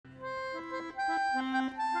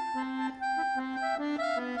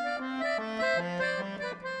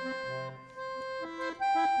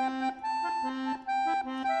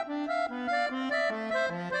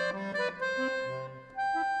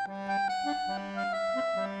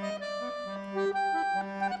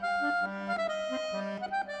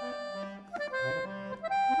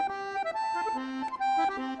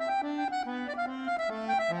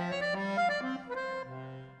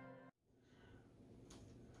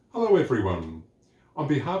Hello everyone. On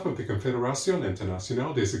behalf of the Confédération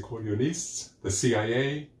Internationale des Accordéonistes, the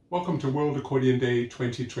CIA, welcome to World Accordion Day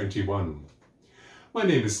 2021. My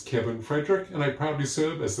name is Kevin Frederick and I proudly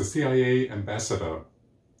serve as the CIA Ambassador.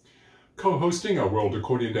 Co-hosting our World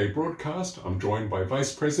Accordion Day broadcast, I'm joined by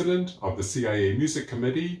Vice President of the CIA Music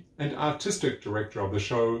Committee and Artistic Director of the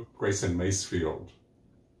show, Grayson Macefield.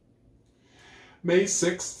 May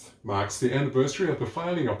 6th marks the anniversary of the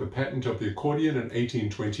filing of the patent of the accordion in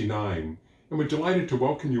 1829, and we're delighted to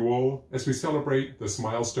welcome you all as we celebrate this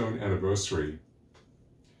milestone anniversary.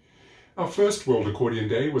 Our first World Accordion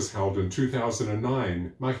Day was held in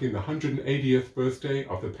 2009, marking the 180th birthday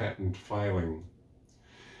of the patent filing.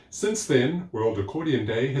 Since then, World Accordion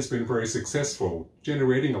Day has been very successful,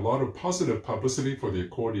 generating a lot of positive publicity for the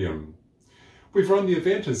accordion. We've run the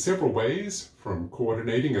event in several ways, from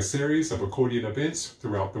coordinating a series of accordion events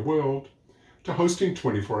throughout the world, to hosting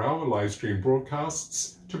 24-hour live stream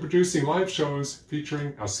broadcasts, to producing live shows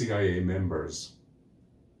featuring our CIA members.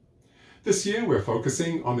 This year we're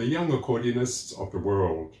focusing on the young accordionists of the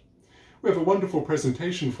world. We have a wonderful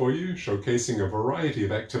presentation for you showcasing a variety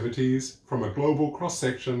of activities from a global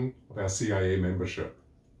cross-section of our CIA membership.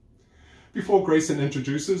 Before Grayson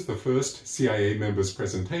introduces the first CIA members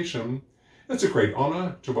presentation, it's a great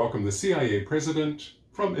honor to welcome the CIA President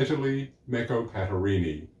from Italy, Mecco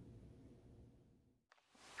Patarini.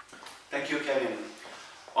 Thank you, Kevin.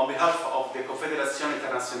 On behalf of the Confédération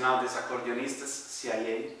Internationale des Accordéonistes,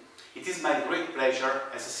 CIA, it is my great pleasure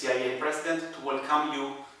as a CIA President to welcome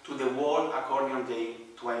you to the World Accordion Day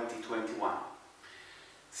 2021.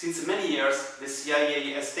 Since many years, the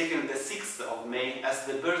CIA has taken the 6th of May as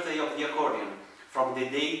the birthday of the accordion, from the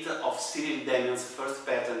date of Cyril Damien's first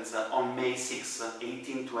patent on May 6,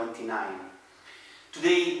 1829.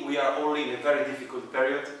 Today we are all in a very difficult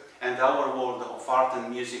period and our world of art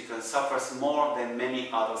and music suffers more than many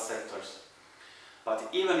other sectors. But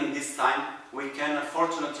even in this time we can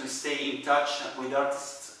fortunately stay in touch with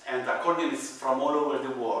artists and accordionists from all over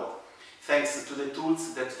the world, thanks to the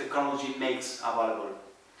tools that technology makes available.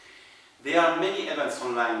 There are many events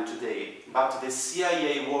online today, but the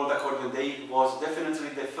CIA World Accordion Day was definitely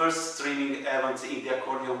the first streaming event in the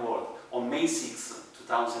accordion world on May 6,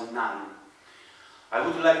 2009. I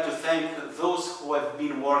would like to thank those who have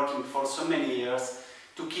been working for so many years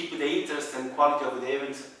to keep the interest and quality of the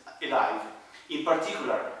event alive. In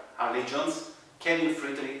particular, our legends, Kevin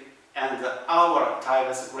Frederick and our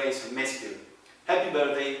tireless Grayson Macefield. Happy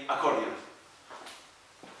birthday, accordion!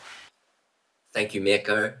 Thank you,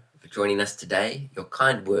 Mirko, for joining us today, your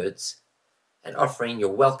kind words, and offering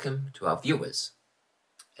your welcome to our viewers.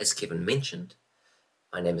 As Kevin mentioned,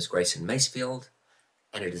 my name is Grayson Macefield,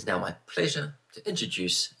 and it is now my pleasure to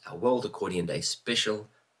introduce our World Accordion Day special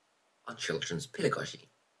on children's pedagogy.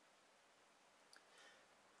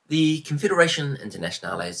 The Confédération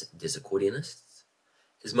Internationale des Accordéonistes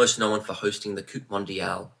is most known for hosting the Coupe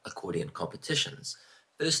Mondiale accordion competitions,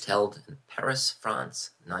 first held in Paris,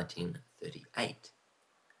 France, 1938.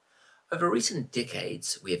 Over recent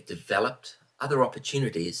decades, we have developed other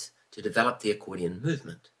opportunities to develop the accordion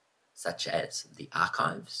movement, such as the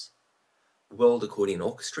archives, World Accordion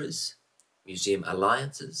Orchestras, museum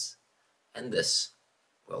alliances, and this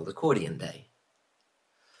World Accordion Day.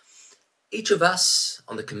 Each of us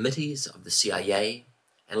on the committees of the CIA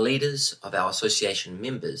and leaders of our association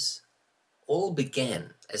members all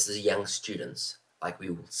began as the young students like we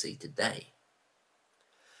will see today.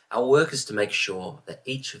 Our work is to make sure that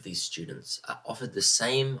each of these students are offered the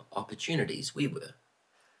same opportunities we were.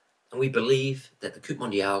 And we believe that the Coupe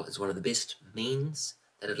Mondiale is one of the best means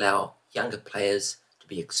that allow younger players to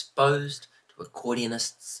be exposed to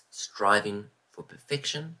accordionists striving for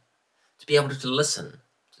perfection, to be able to listen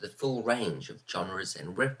to the full range of genres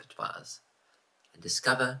and repertoires, and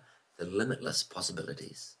discover the limitless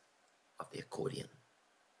possibilities of the accordion.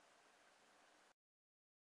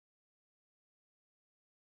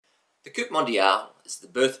 The Coupe Mondiale is the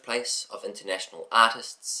birthplace of international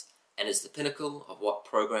artists and is the pinnacle of what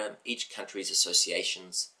program each country's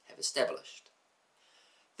associations have established.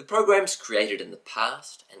 The programs created in the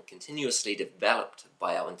past and continuously developed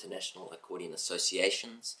by our international accordion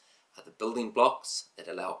associations are the building blocks that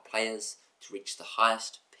allow players to reach the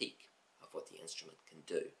highest peak of what the instrument can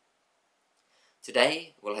do.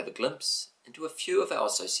 Today we'll have a glimpse into a few of our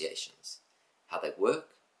associations, how they work,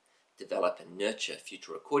 develop and nurture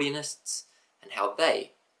future accordionists, and how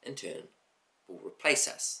they, in turn, will replace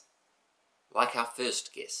us, like our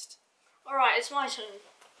first guest. Alright, it's my turn.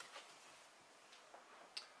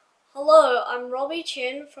 Hello, I'm Robbie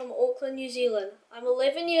Chen from Auckland, New Zealand. I'm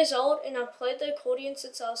 11 years old and I've played the accordion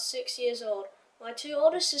since I was 6 years old. My two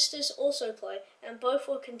older sisters also play, and both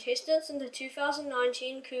were contestants in the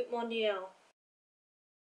 2019 Coupe Mondiale.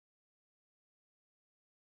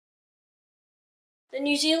 The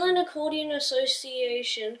New Zealand Accordion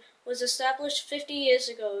Association was established 50 years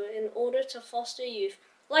ago in order to foster youth,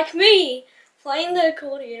 like me, playing the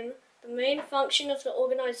accordion. The main function of the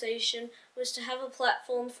organisation was to have a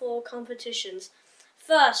platform for competitions.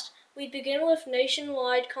 First, we began with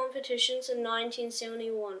nationwide competitions in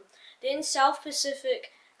 1971, then South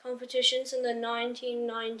Pacific competitions in the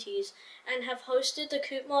 1990s, and have hosted the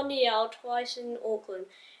Coupe Mondiale twice in Auckland,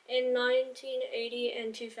 in 1980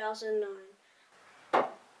 and 2009.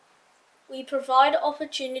 We provide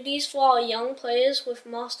opportunities for our young players with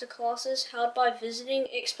masterclasses held by visiting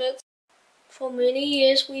experts. For many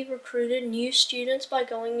years we recruited new students by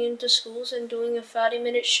going into schools and doing a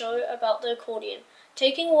 30-minute show about the accordion,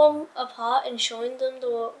 taking one apart and showing them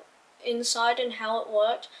the inside and how it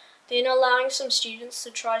worked, then allowing some students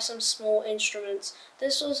to try some small instruments.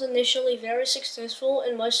 This was initially very successful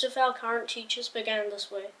and most of our current teachers began this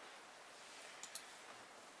way.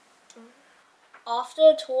 After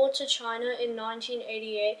a tour to China in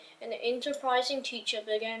 1988, an enterprising teacher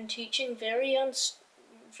began teaching very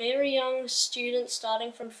young students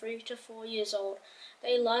starting from 3 to 4 years old.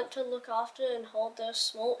 They learnt to look after and hold their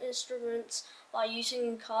small instruments by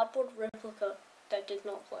using a cardboard replica that did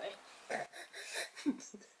not play.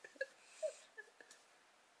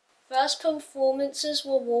 First performances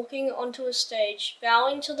were walking onto a stage,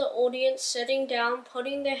 bowing to the audience, sitting down,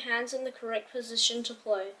 putting their hands in the correct position to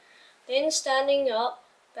play, then standing up,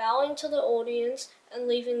 bowing to the audience, and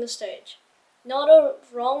leaving the stage. Not a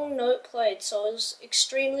wrong note played, so it was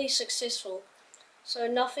extremely successful, so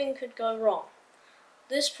nothing could go wrong.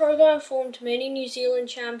 This program formed many New Zealand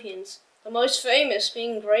champions, the most famous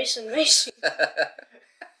being Grace and Macy.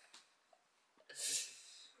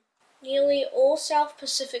 Nearly all South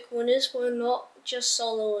Pacific winners were not just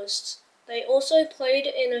soloists. They also played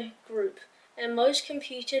in a group, and most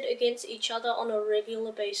competed against each other on a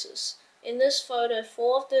regular basis. In this photo,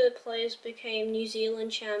 4 of the players became New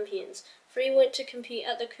Zealand champions. 3 went to compete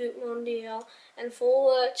at the Coupe Mondiale, and 4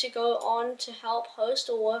 were to go on to help host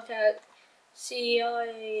or work at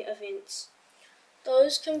CIA events.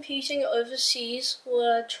 Those competing overseas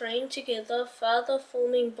were trained together, further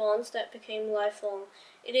forming bonds that became lifelong.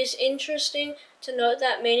 It is interesting to note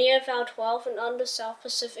that many of our 12 and under South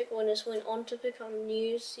Pacific winners went on to become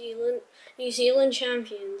New Zealand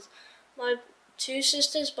champions. My 2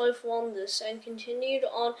 sisters both won this and continued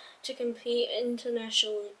on to compete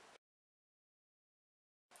internationally.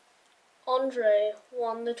 Andre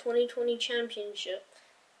won the 2020 championship,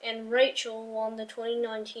 and Rachel won the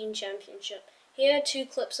 2019 championship. Here are 2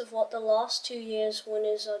 clips of what the last 2 years'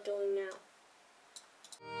 winners are doing now.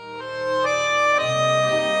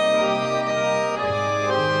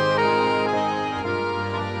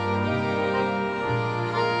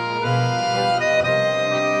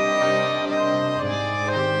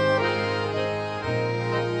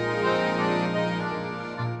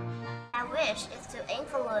 Is to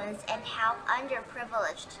influence and help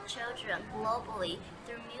underprivileged children globally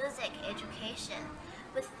through music education.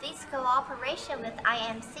 With this cooperation with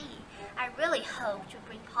IMC, I really hope to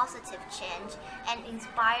bring positive change and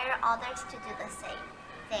inspire others to do the same.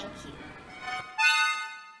 Thank you.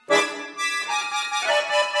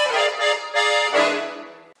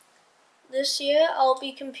 This year I'll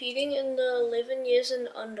be competing in the 11 years and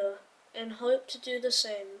under, and hope to do the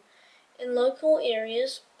same. In local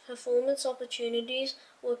areas, performance opportunities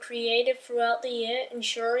were created throughout the year,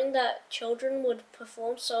 ensuring that children would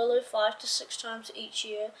perform solo 5 to 6 times each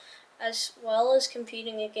year, as well as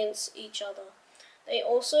competing against each other. They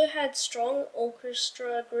also had strong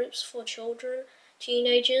orchestra groups for children,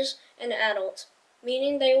 teenagers, and adults,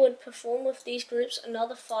 meaning they would perform with these groups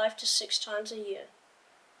another 5 to 6 times a year.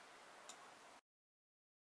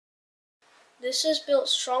 This has built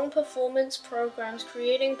strong performance programs,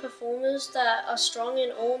 creating performers that are strong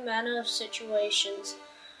in all manner of situations.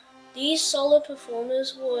 These solo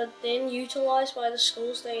performers were then utilized by the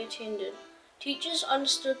schools they attended. Teachers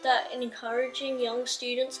understood that encouraging young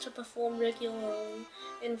students to perform regularly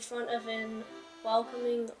in front of an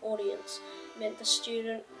welcoming audience meant the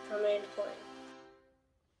student remained playing.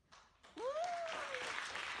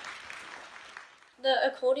 The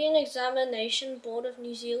Accordion Examination Board of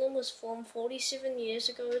New Zealand was formed 47 years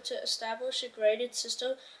ago to establish a graded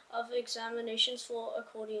system of examinations for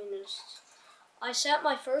accordionists. I sat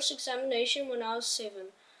my first examination when I was 7.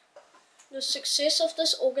 The success of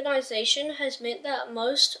this organization has meant that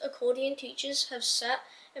most accordion teachers have sat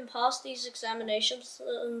and passed these examinations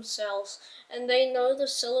themselves, and they know the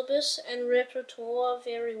syllabus and repertoire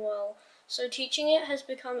very well. so teaching it has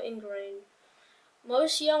become ingrained.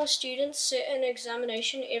 Most young students sit an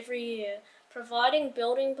examination every year, providing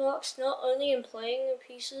building blocks not only in playing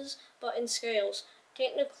pieces but in scales,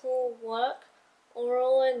 technical work,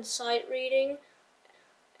 oral and sight reading.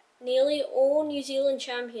 Nearly all New Zealand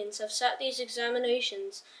champions have sat these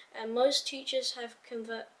examinations, and most teachers have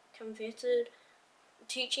converted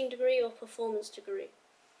teaching degree or performance degree.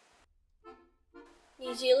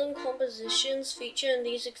 New Zealand compositions feature in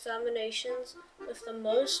these examinations, with the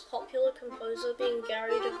most popular composer being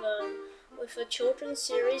Gary DeVerne, with a children's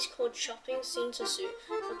series called Shopping Centre Suit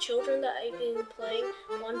for children that have been playing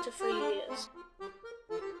 1 to 3 years.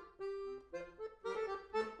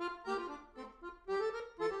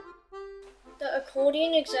 The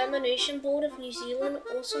Accordion Examination Board of New Zealand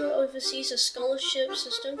also oversees a scholarship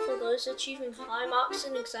system for those achieving high marks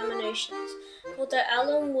in examinations, called the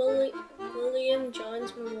Alan William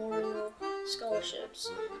Jones Memorial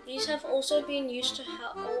Scholarships. These have also been used to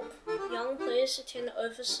help young players attend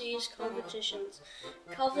overseas competitions,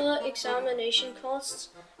 cover examination costs,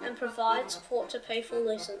 and provide support to pay for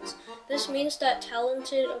lessons. This means that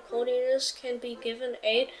talented accordionists can be given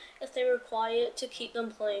aid if they require it to keep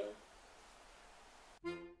them playing.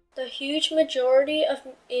 The huge majority of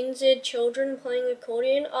NZ children playing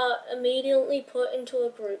accordion are immediately put into a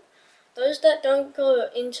group. Those that don't go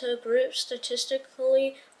into groups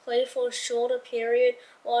statistically play for a shorter period,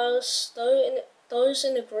 whilst those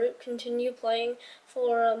in a group continue playing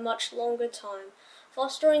for a much longer time,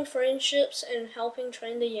 fostering friendships and helping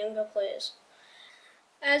train the younger players.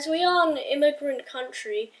 As we are an immigrant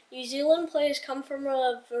country, New Zealand players come from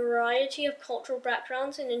a variety of cultural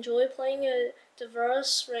backgrounds and enjoy playing a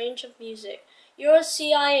diverse range of music. You're a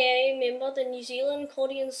CIA member of the New Zealand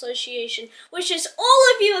Accordion Association, wishes all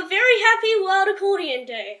of you a very happy World Accordion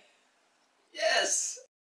Day. Yes!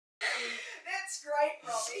 That's great,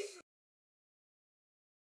 Robbie.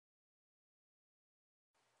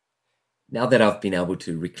 Now that I've been able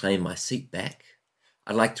to reclaim my seat back,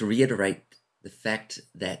 I'd like to reiterate the fact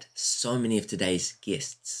that so many of today's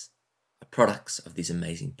guests are products of these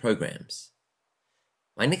amazing programs.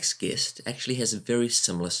 My next guest actually has a very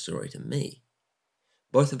similar story to me,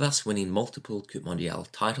 both of us winning multiple Coupe Mondiale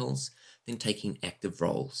titles, then taking active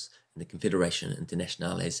roles in the Confédération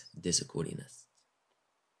Internationale des Accordéonistes.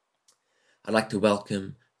 I'd like to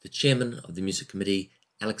welcome the chairman of the music committee,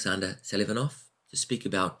 Alexander Selivanov, to speak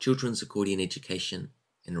about children's accordion education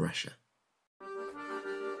in Russia.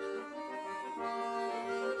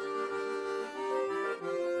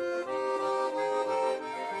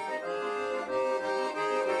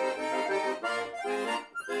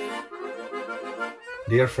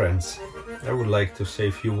 Dear friends, I would like to say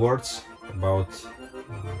a few words about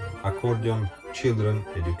accordion children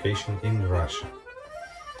education in Russia.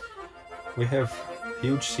 We have a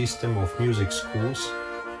huge system of music schools,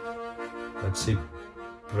 let's say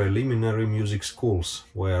preliminary music schools,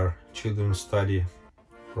 where children study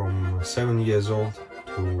from 7 years old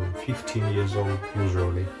to 15 years old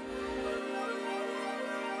usually.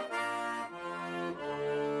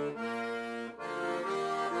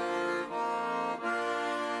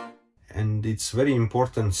 And it's a very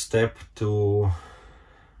important step to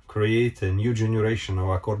create a new generation of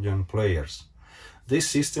accordion players. This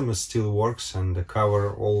system still works and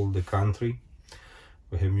covers all the country.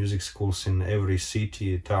 We have music schools in every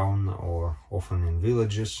city, town, or often in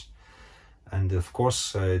villages. And of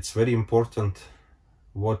course, it's very important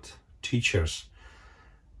what teachers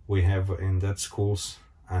we have in that schools.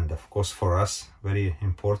 And of course, for us, very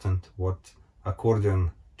important what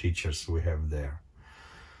accordion teachers we have there.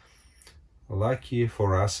 Lucky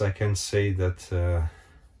for us, I can say that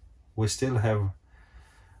we still have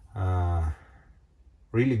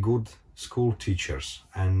really good school teachers,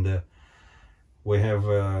 and we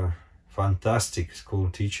have fantastic school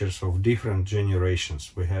teachers of different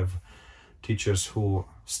generations. We have teachers who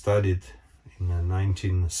studied in the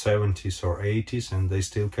 1970s or 80s, and they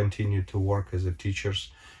still continue to work as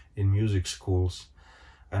teachers in music schools.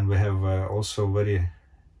 And we have also very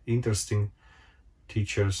interesting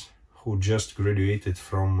teachers who just graduated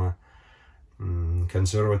from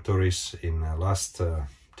conservatories in the last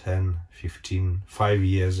 10, 15, 5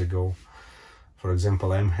 years ago. For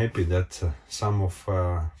example, I'm happy that some of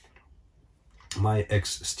my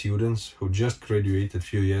ex-students who just graduated a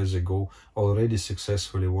few years ago already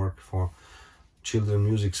successfully work for children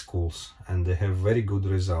music schools, and they have very good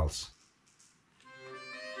results.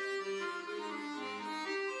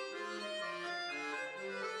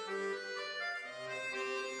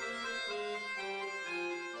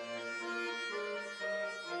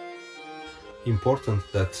 Important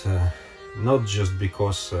that not just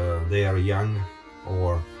because they are young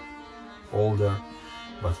or older,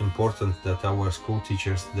 but important that our school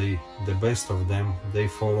teachers, the best of them, they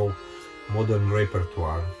follow modern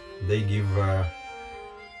repertoire. They give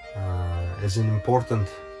as an important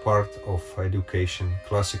part of education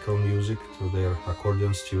classical music to their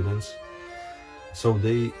accordion students. So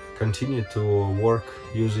they continue to work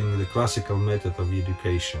using the classical method of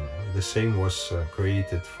education. The same was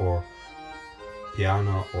created for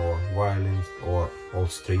piano or violin or all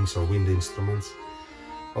strings or wind instruments.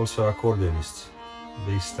 Also accordionists,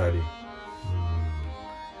 they study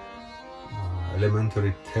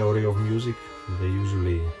elementary theory of music. They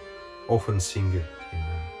usually often sing in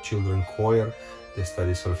a children choir. They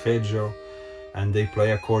study solfeggio and they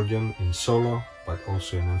play accordion in solo, but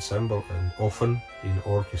also in ensemble and often in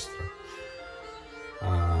orchestra.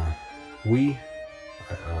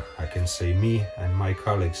 I can say me and my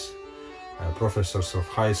colleagues, professors of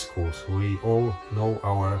high schools, we all know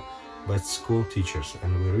our best school teachers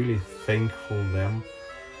and we're really thankful them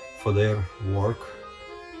for their work.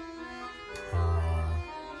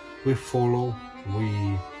 We follow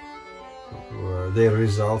their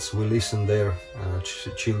results, we listen their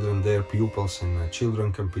children, their pupils in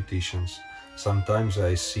children competitions. Sometimes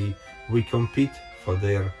I see we compete for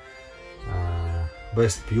their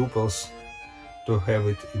best pupils to have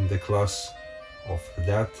it in the class of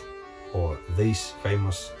that or this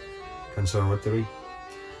famous conservatory.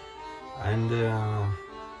 And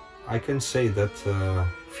I can say that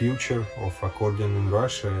future of accordion in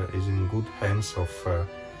Russia is in good hands of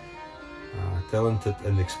talented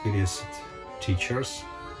and experienced teachers,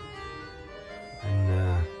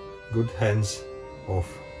 and good hands of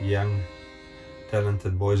young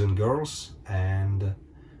talented boys and girls, and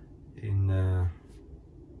in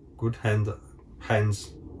good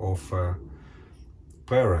hands of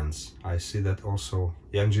parents. I see that also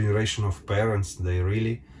young generation of parents, they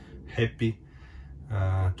really happy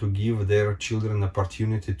to give their children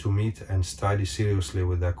opportunity to meet and study seriously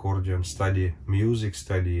with the accordion, study music,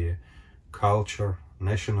 study culture,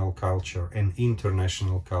 national culture and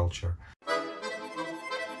international culture.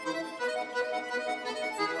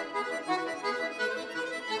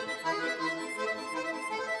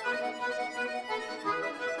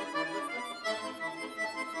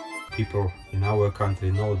 People in our country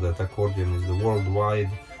know that accordion is the worldwide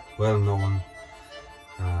well-known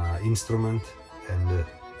instrument, and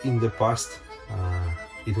in the past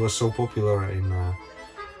it was so popular in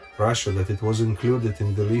Russia that it was included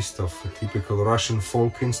in the list of typical Russian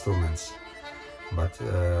folk instruments. But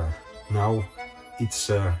now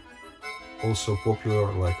it's also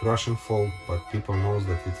popular like Russian folk, but people know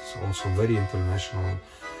that it's also very international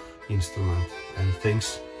instrument, and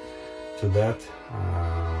thanks to that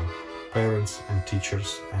parents and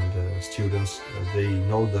teachers and students, they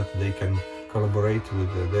know that they can collaborate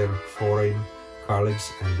with their foreign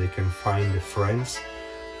colleagues and they can find friends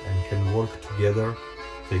and can work together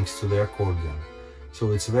thanks to the accordion.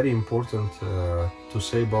 So it's very important to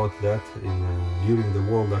say about that during the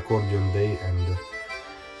World Accordion Day, and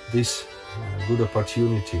this good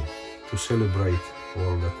opportunity to celebrate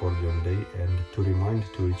World Accordion Day and to remind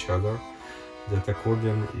to each other that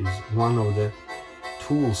accordion is one of the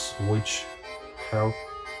tools which help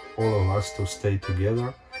all of us to stay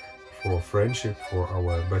together for friendship, for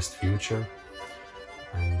our best future,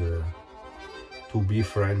 and to be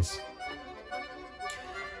friends.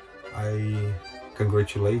 I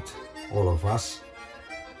congratulate all of us.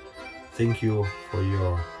 Thank you for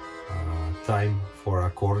your time for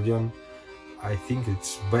accordion. I think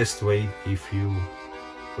it's best way if you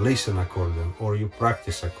listen accordion or you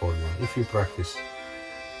practice accordion. If you practice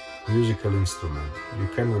musical instrument, you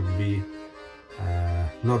cannot be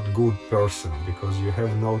not good person, because you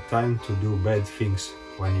have no time to do bad things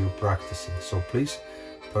when you're practicing. So please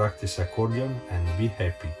practice accordion and be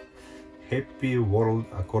happy. Happy World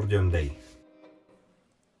Accordion Day.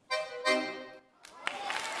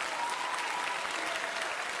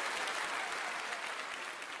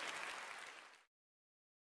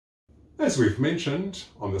 As we've mentioned,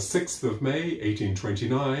 on the 6th of May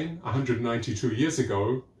 1829, 192 years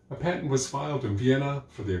ago, a patent was filed in Vienna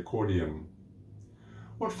for the accordion.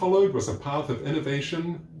 What followed was a path of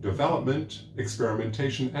innovation, development,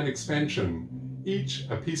 experimentation and expansion, each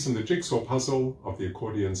a piece in the jigsaw puzzle of the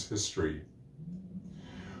accordion's history.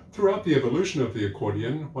 Throughout the evolution of the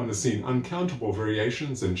accordion, one has seen uncountable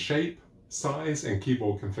variations in shape, size and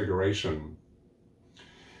keyboard configuration.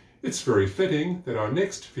 It's very fitting that our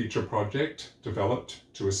next feature project, developed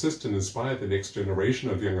to assist and inspire the next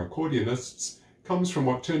generation of young accordionists, comes from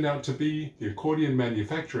what turned out to be the accordion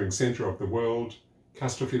manufacturing centre of the world,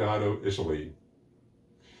 Castelfidardo, Italy.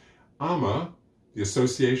 AMA, the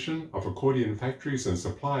Association of Accordion Factories and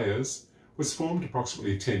Suppliers, was formed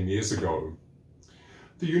approximately 10 years ago.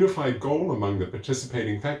 The unified goal among the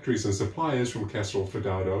participating factories and suppliers from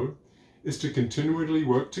Castelfidardo is to continually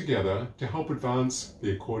work together to help advance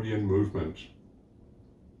the accordion movement.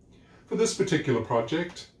 For this particular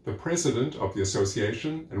project, the president of the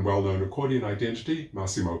association and well-known accordion identity,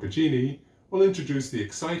 Massimo Piccini, will introduce the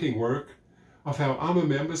exciting work of how AMA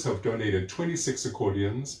members have donated 26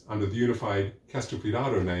 accordions under the unified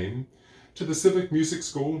Castelfidardo name to the Civic Music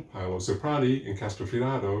School, Paolo Soprani in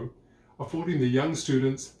Castelfidardo, affording the young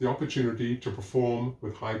students the opportunity to perform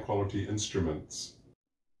with high-quality instruments.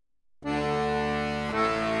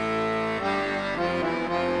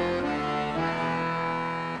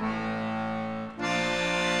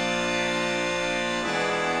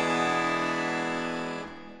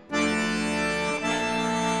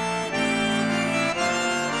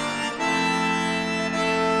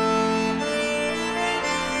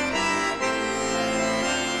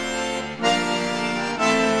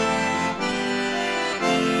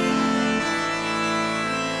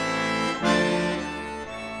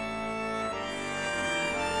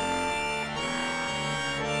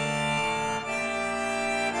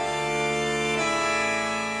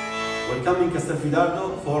 Welcome in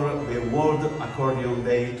Castelfidardo for the World Accordion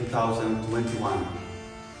Day 2021.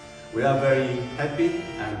 We are very happy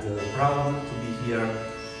and proud to be here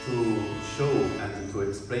to show and to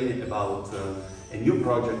explain about a new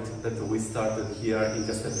project that we started here in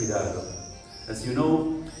Castelfidardo. As you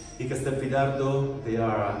know, in Castelfidardo there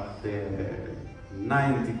are the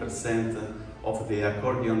 90% of the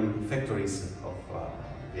accordion factories, of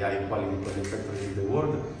the high quality accordion factories in the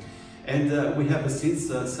world. And we have since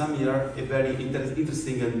some years a very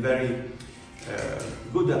interesting and very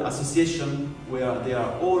good association where they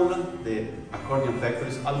are all the accordion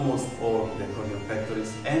factories, almost all the accordion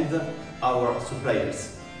factories, and our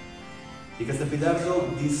suppliers. In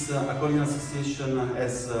Castelfidardo, this accordion association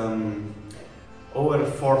has over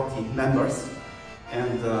 40 members,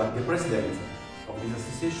 and the president of this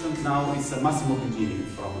association now is Massimo Piccini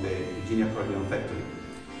from the Piccini Accordion Factory.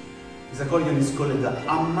 This accordion is called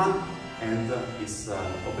AMMA and is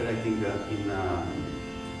operating in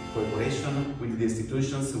cooperation with the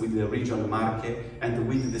institutions, with the regional market and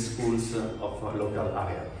with the schools of local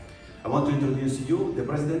area. I want to introduce you the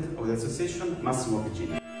president of the association, Massimo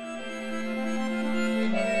Piccini.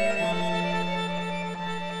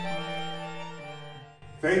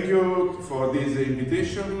 Thank you for this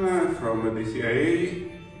invitation from the CIA.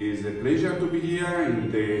 It's a pleasure to be here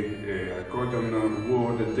in the Accordion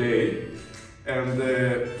World Day and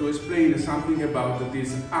to explain something about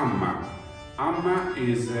this AMMA. AMMA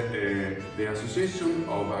is the Association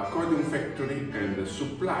of Accordion Factory and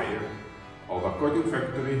Supplier of Accordion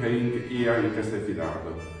Factory here in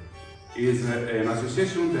Castelfidardo. It's an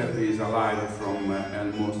association that is alive from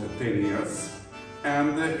almost 10 years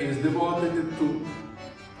and is devoted to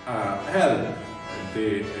help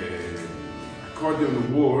the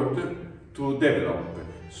accordion world to develop.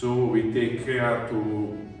 So we take care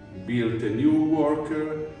to build a new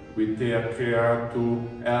worker, we take care to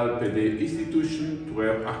help the institution to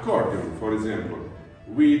have accordion, for example.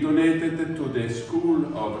 We donated to the school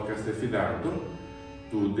of Castelfidardo,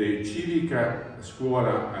 to the Civica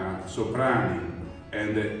Scuola Soprani,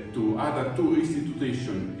 and to other two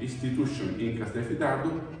institutions in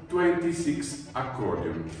Castelfidardo, 26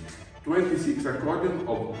 accordion. 26 accordion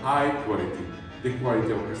of high quality, the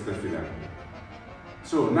quality of Castelfidardo.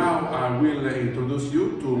 So now I will introduce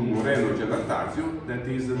you to Moreno Giannatasio, that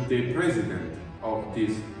is the president of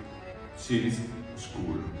this civic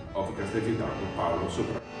school of Castelfidardo, Paolo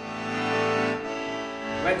Soprani.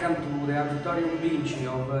 Welcome to the Auditorium Vinci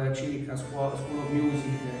of Civica School of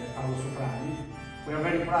Music, Paolo Soprani. We are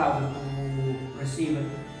very proud to receive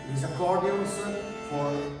these accordions for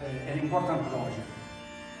an important project.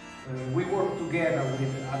 We work together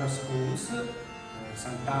with other schools,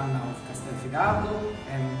 Sant'Anna of Castelfidardo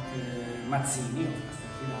and Mazzini of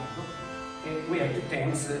Castelfidardo. And we have to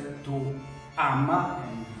thanks to AMMA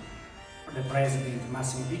and the president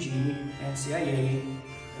Massimo Piccini and CIA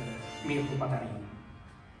Mirko Patarini.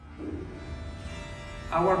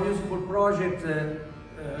 Our musical project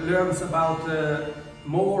learns about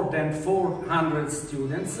more than 400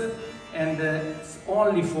 students and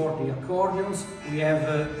only 40 accordions. We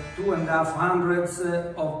have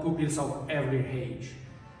 250 of pupils of every age.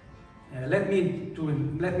 Let me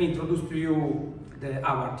introduce to you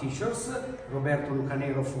our teachers: Roberto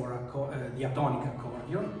Lucanero for diatonic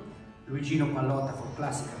accordion, Luigino Pallotta for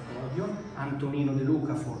classic accordion, Antonino De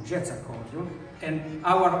Luca for jazz accordion, and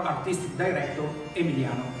our artistic director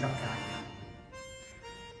Emiliano Giaccaglia.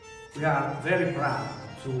 We are very proud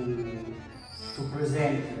to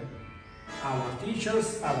present our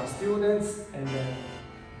teachers, our students, and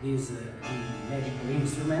these magical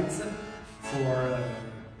instruments for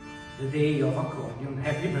the day of accordion.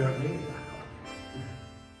 Happy birthday, accordion!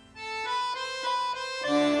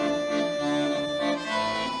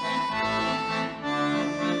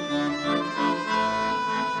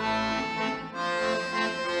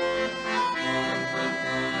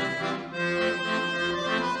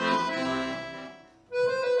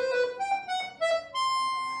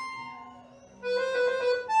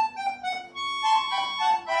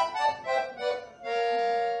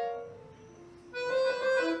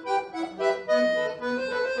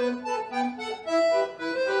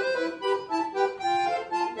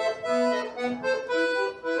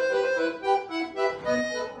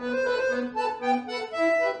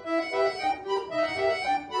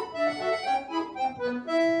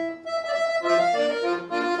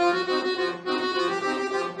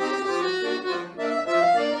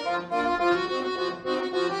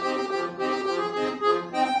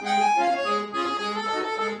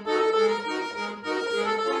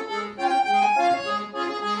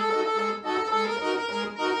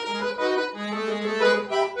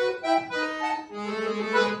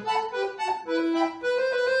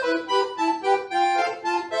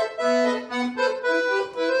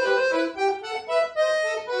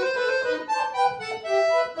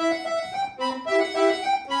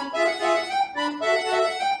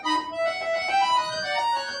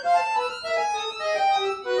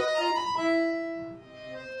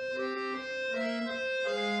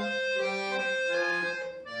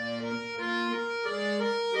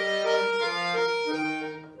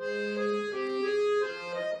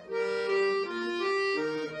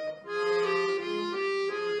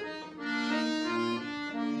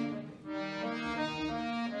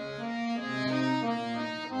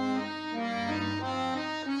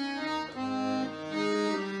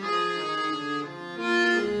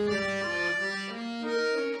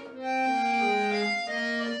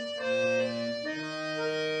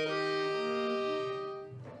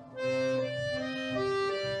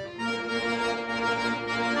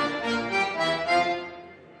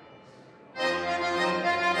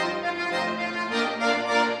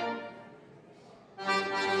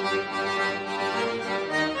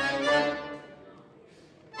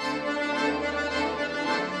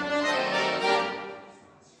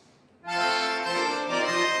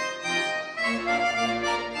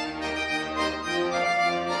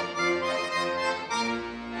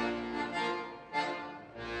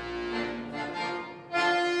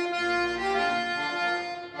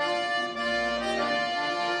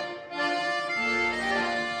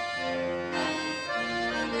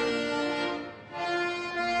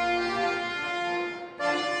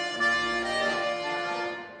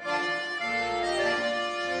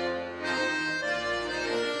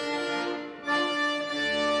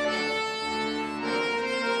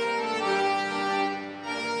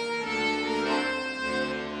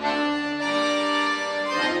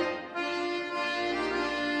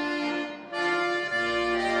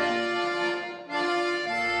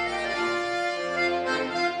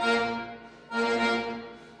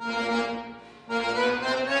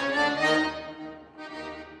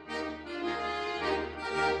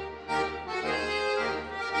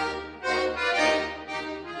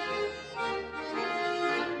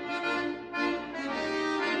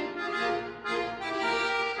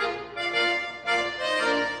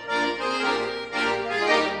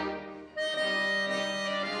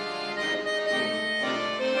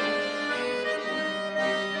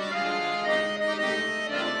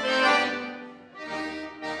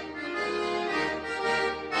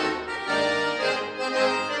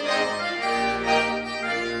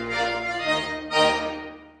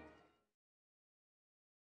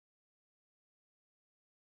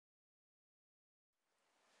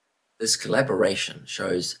 This collaboration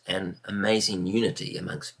shows an amazing unity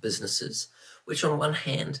amongst businesses, which on one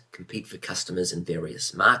hand compete for customers in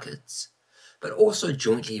various markets, but also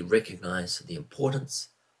jointly recognise the importance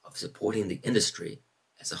of supporting the industry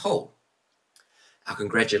as a whole. Our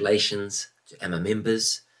congratulations to AMA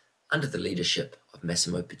members under the leadership of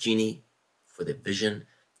Massimo Pagini for their vision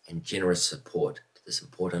and generous support to this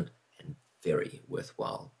important and very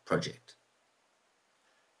worthwhile project.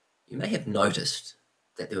 You may have noticed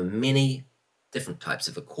that there were many different types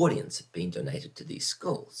of accordions being donated to these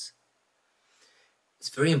schools. It's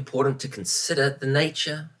very important to consider the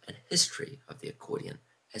nature and history of the accordion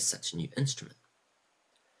as such a new instrument.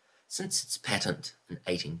 Since its patent in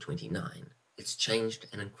 1829, it's changed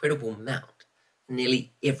an incredible amount in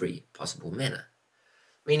nearly every possible manner,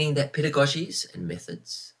 meaning that pedagogies and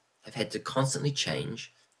methods have had to constantly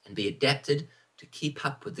change and be adapted to keep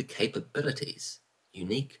up with the capabilities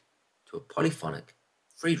unique to a polyphonic,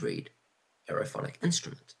 free-reed, aerophonic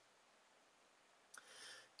instrument.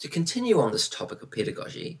 To continue on this topic of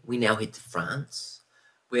pedagogy, we now head to France,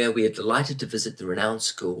 where we are delighted to visit the renowned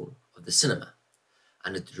School of the Cinema,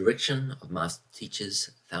 under the direction of master teachers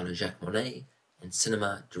founder Jacques Monet and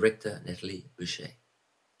cinema director Nathalie Boucher.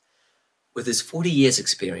 With his 40 years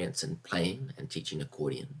experience in playing and teaching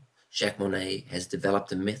accordion, Jacques Monet has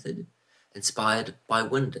developed a method inspired by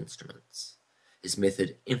wind instruments. His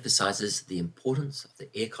method emphasizes the importance of the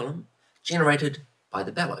air column generated by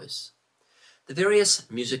the bellows, the various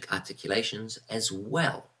music articulations, as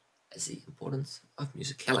well as the importance of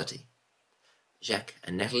musicality. Jacques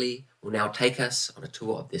and Nathalie will now take us on a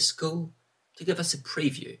tour of their school to give us a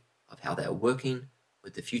preview of how they are working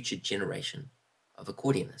with the future generation of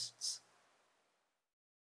accordionists.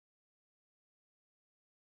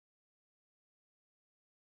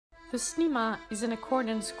 The SNIMA is an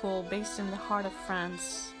accordion school based in the heart of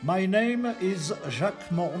France. My name is Jacques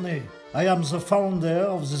Mornay. I am the founder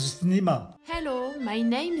of the SNIMA. Hello, my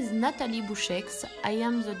name is Nathalie Boucher. I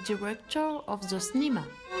am the director of the SNIMA.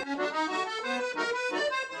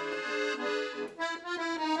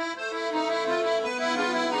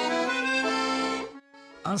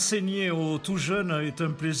 Enseigner aux tout jeunes est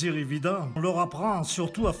un plaisir évident. On leur apprend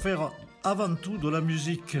surtout à faire avant tout de la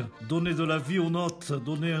musique. Donner de la vie aux notes,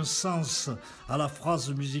 donner un sens à la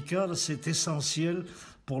phrase musicale, c'est essentiel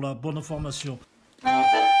pour la bonne formation.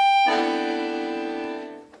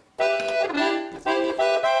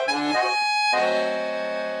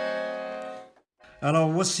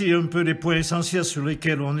 Alors voici un peu les points essentiels sur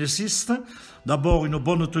lesquels on insiste. D'abord, une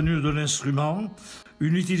bonne tenue de l'instrument,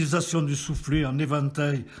 une utilisation du soufflet en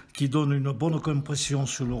éventail qui donne une bonne compression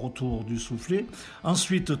sur le retour du soufflet.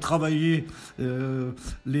 Ensuite, travailler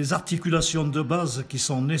les articulations de base qui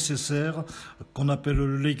sont nécessaires, qu'on appelle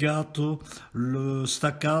le legato, le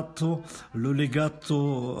staccato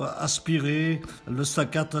aspiré, le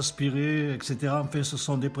staccato aspiré, etc. Enfin, ce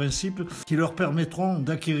sont des principes qui leur permettront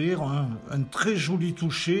d'acquérir un très joli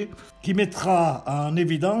toucher qui mettra en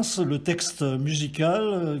évidence le texte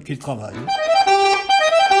musical qu'ils travaillent.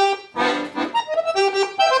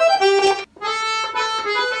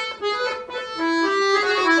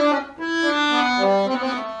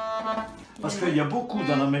 Parce qu'il y a beaucoup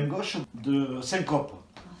dans la main gauche de syncopes.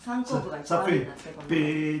 Ça fait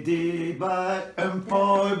PD by un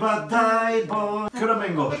boy badai boy que la main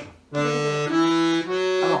gauche.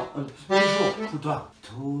 Alors, toujours, écoute-toi.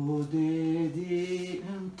 To di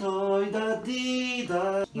un toy da di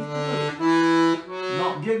da.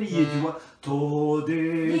 Non, bien lié, tu vois. To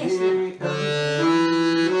di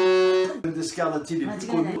un des scarlatti les plus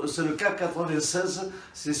connus, c'est le K96,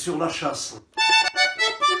 c'est sur la chasse.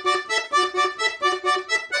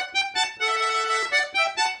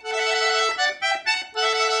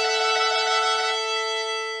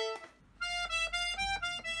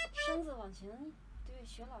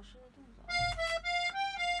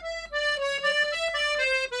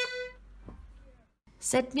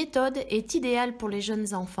 Cette méthode est idéale pour les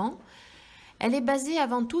jeunes enfants. Elle est basée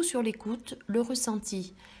avant tout sur l'écoute, le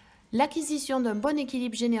ressenti, l'acquisition d'un bon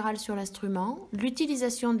équilibre général sur l'instrument,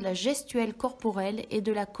 l'utilisation de la gestuelle corporelle et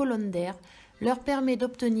de la colonne d'air leur permet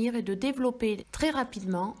d'obtenir et de développer très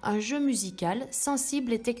rapidement un jeu musical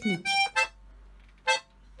sensible et technique.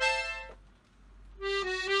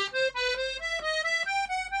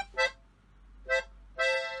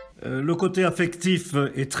 Le côté affectif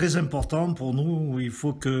est très important pour nous. Il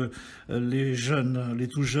faut que les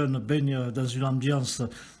tout jeunes baignent dans une ambiance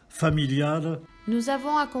familiale. Nous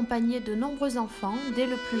avons accompagné de nombreux enfants dès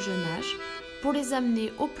le plus jeune âge pour les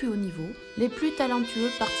amener au plus haut niveau. Les plus talentueux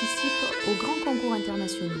participent aux grands concours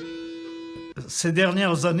internationaux. Ces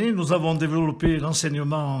dernières années, nous avons développé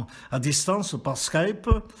l'enseignement à distance par Skype.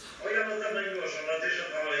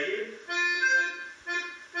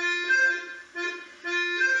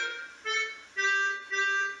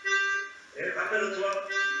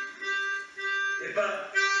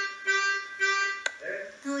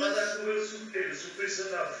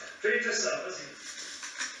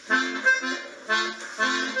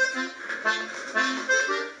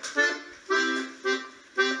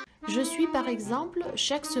 Je suis par exemple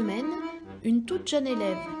chaque semaine une toute jeune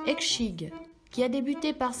élève, Ekshig, qui a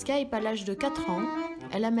débuté par Skype à l'âge de 4 ans,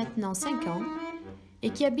 elle a maintenant 5 ans,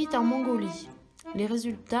 et qui habite en Mongolie. Les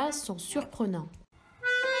résultats sont surprenants.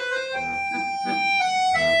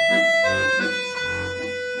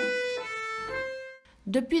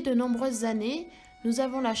 Depuis de nombreuses années, nous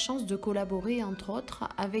avons la chance de collaborer, entre autres,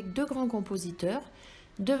 avec 2 grands compositeurs,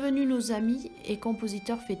 devenus nos amis et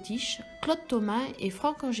compositeurs fétiches, Claude Thomas et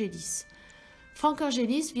Franck Angélis. Franck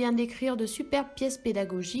Angélis vient d'écrire de superbes pièces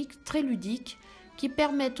pédagogiques très ludiques qui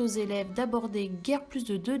permettent aux élèves d'aborder guère plus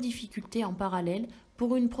de 2 difficultés en parallèle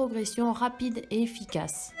pour une progression rapide et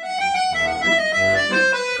efficace.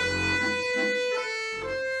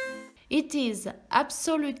 It is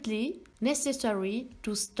absolutely necessary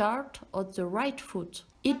to start on the right foot.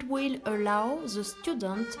 It will allow the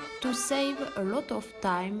student to save a lot of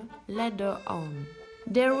time later on.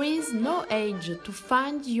 There is no age to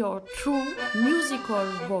find your true musical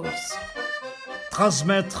voice.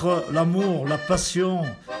 Transmettre l'amour, la passion,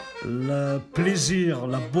 le plaisir,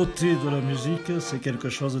 la beauté de la musique, c'est quelque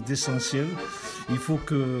chose d'essentiel. Il faut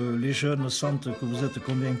que les jeunes sentent que vous êtes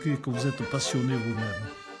convaincus et que vous êtes passionnés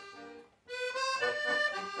vous-même.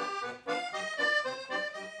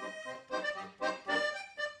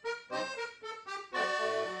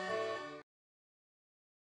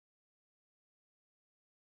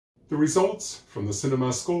 The results from the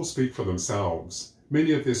cinema school speak for themselves.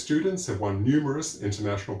 Many of their students have won numerous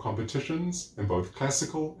international competitions in both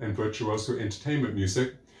classical and virtuoso entertainment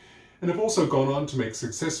music, and have also gone on to make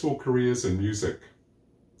successful careers in music.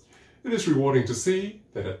 It is rewarding to see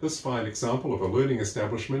that at this fine example of a learning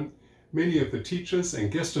establishment, many of the teachers and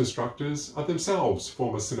guest instructors are themselves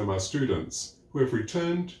former cinema students who have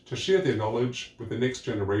returned to share their knowledge with the next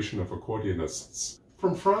generation of accordionists.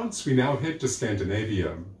 From France, we now head to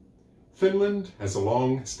Scandinavia. Finland has a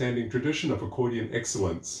long-standing tradition of accordion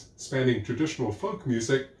excellence, spanning traditional folk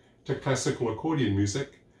music to classical accordion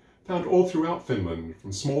music, found all throughout Finland,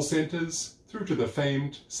 from small centres through to the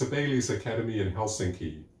famed Sibelius Academy in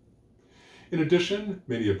Helsinki. In addition,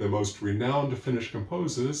 many of the most renowned Finnish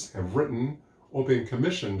composers have written or been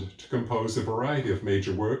commissioned to compose a variety of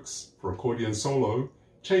major works for accordion solo,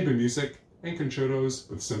 chamber music, and concertos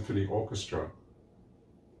with symphony orchestra.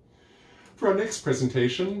 For our next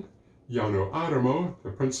presentation, Jano Aramo, the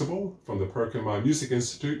principal from the Perkema Music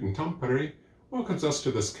Institute in Tampere, welcomes us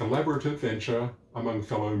to this collaborative venture among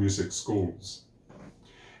fellow music schools.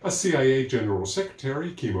 Our CIA General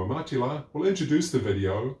Secretary, Kimmo Matila, will introduce the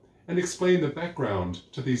video and explain the background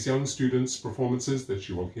to these young students' performances that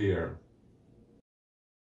you will hear.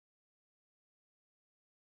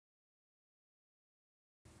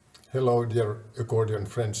 Hello, dear accordion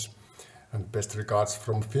friends, and best regards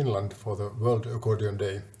from Finland for the World Accordion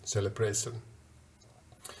Day celebration.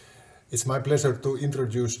 It's my pleasure to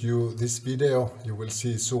introduce you this video you will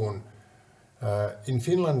see soon. In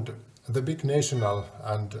Finland, the big national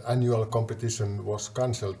and annual competition was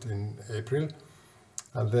cancelled in April,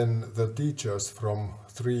 and then the teachers from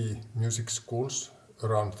 3 music schools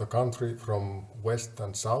around the country, from west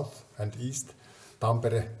and south and east,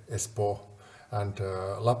 Tampere, Espoo and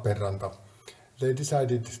Lappeenranta, they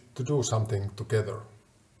decided to do something together.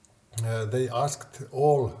 They asked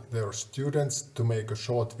all their students to make a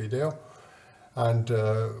short video, and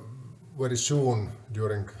very soon,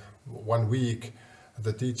 during 1 week,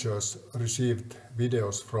 the teachers received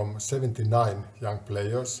videos from 79 young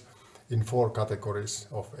players in 4 categories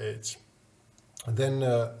of age. And then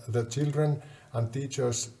the children and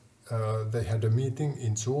teachers, they had a meeting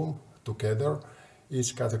in Zoom together,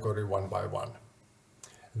 each category 1 by 1.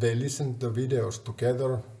 They listened to the videos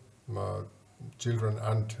together, children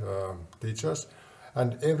and teachers,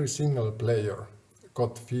 and every single player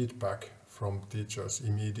got feedback from teachers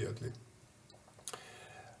immediately.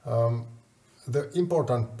 The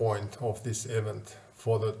important point of this event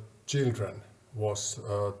for the children was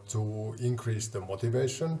to increase the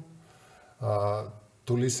motivation, to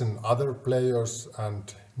listen to other players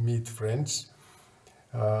and meet friends,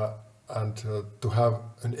 and to have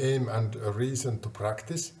an aim and a reason to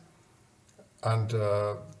practice, and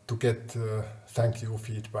to get thank you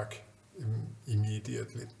feedback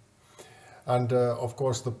immediately. And of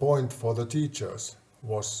course the point for the teachers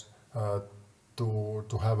was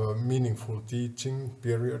to have a meaningful teaching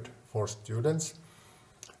period for students,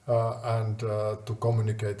 and to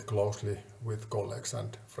communicate closely with colleagues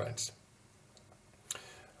and friends.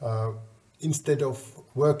 Instead of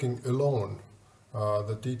working alone,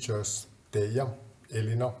 the teachers Teija,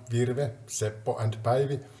 Elina, Virve, Seppo and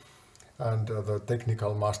Päivi, and the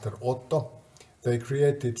technical master Otto, they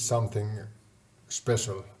created something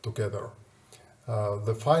special together.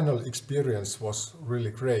 The final experience was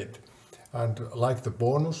really great, and like the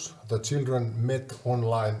bonus, the children met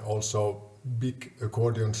online also big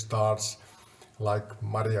accordion stars like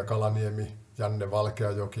Maria Kalaniemi, Janne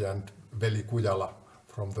Valkeajoki and Veli Kujala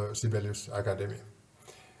from the Sibelius Academy.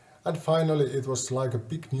 And finally it was like a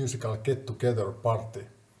big musical get-together party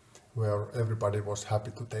where everybody was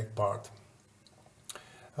happy to take part.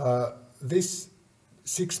 This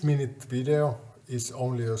 6-minute video is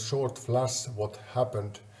only a short flash what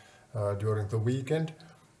happened during the weekend,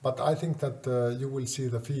 but I think that you will see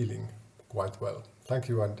the feeling quite well. Thank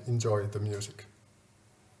you and enjoy the music.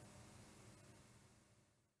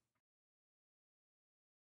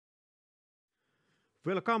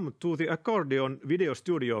 Welcome to the Accordion video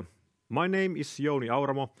studio. My name is Jouni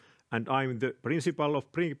Auramo and I'm the principal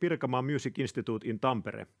of Pirkanmaa Music Institute in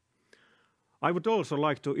Tampere. I would also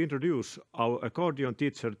like to introduce our accordion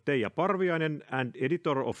teacher Teija Parviainen and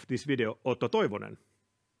editor of this video Otto Toivonen.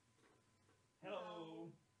 Hello.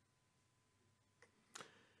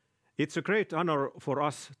 It's a great honor for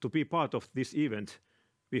us to be part of this event.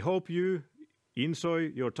 We hope you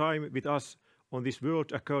enjoy your time with us on this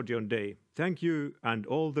World Accordion Day. Thank you and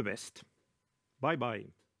all the best. Bye bye.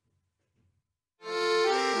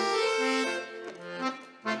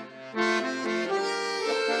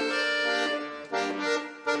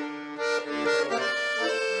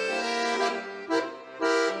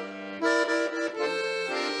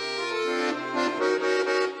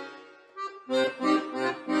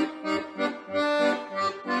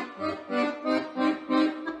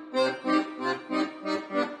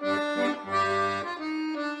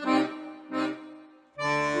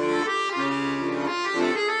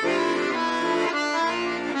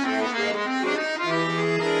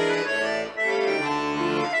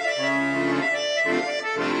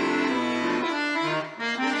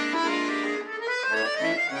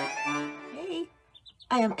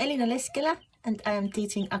 I am Elina Leskelä and I am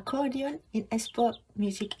teaching accordion in Espoo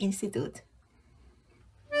Music Institute.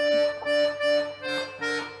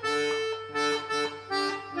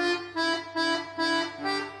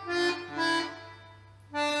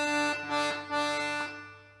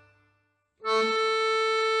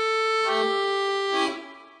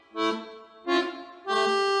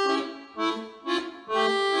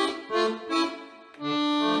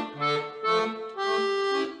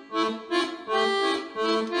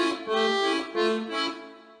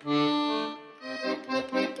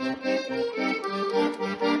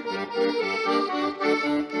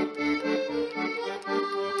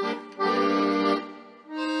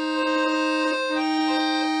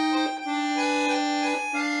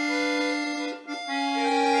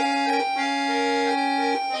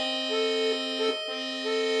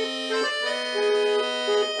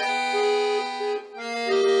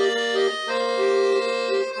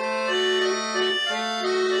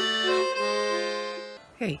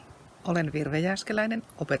 Hei, olen Virve Jääskeläinen,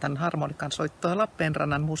 opetan harmonikan soittoa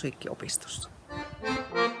Lappeenrannan musiikkiopistossa.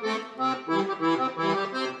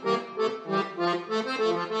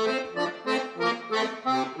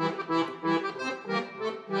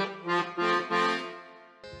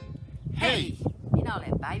 Hei! Minä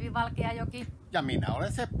olen Päivi Valkeajoki. Ja minä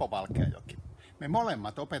olen Seppo Valkeajoki. Me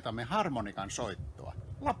molemmat opetamme harmonikan soittoa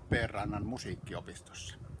Lappeenrannan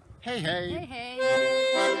musiikkiopistossa. Hei hei! Hei hei!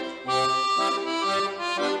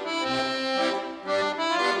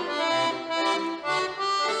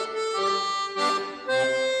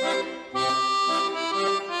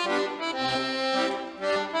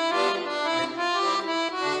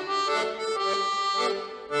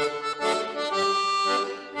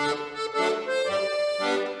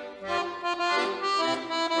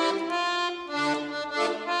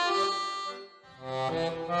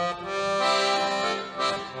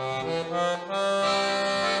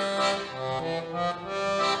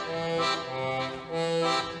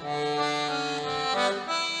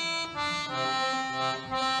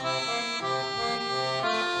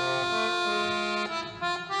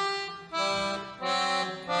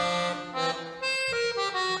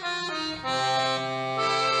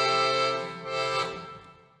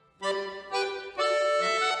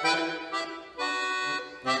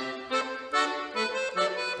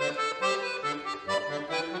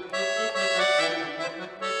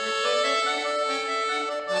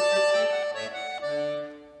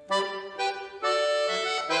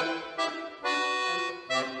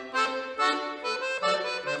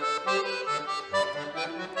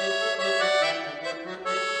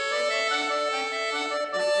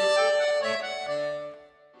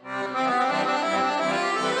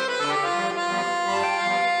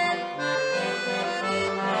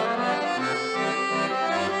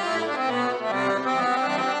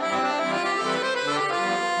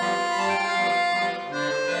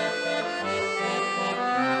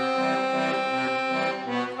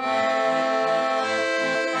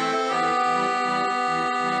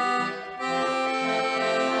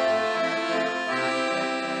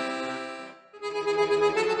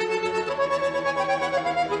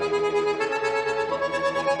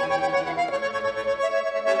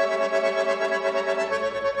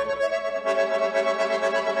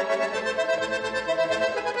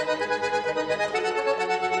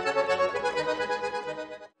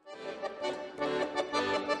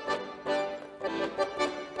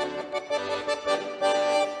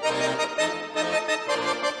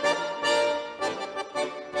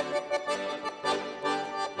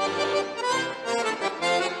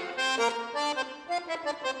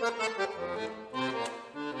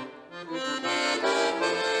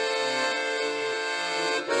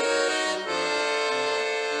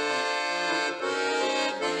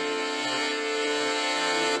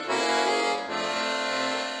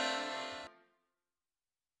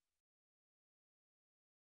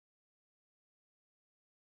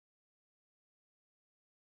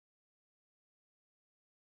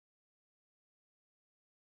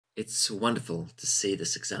 It's wonderful to see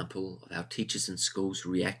this example of how teachers and schools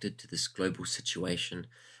reacted to this global situation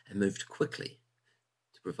and moved quickly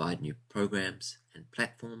to provide new programs and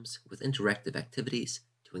platforms with interactive activities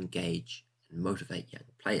to engage and motivate young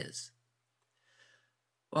players.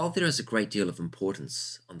 While there is a great deal of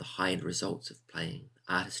importance on the high-end results of playing,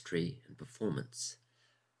 artistry and performance,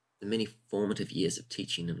 the many formative years of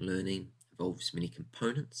teaching and learning involves many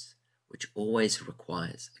components, which always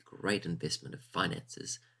requires a great investment of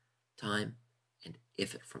finances, time and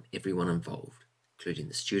effort from everyone involved, including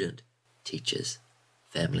the student, teachers,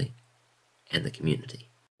 family and the community.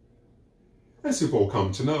 As you've all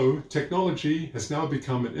come to know, technology has now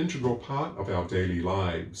become an integral part of our daily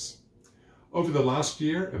lives. Over the last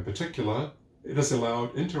year in particular, it has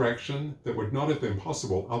allowed interaction that would not have been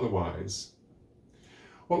possible otherwise.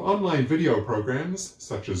 While online video programs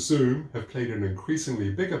such as Zoom have played an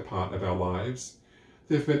increasingly bigger part of our lives,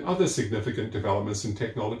 there have been other significant developments in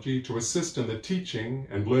technology to assist in the teaching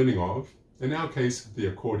and learning of, in our case, the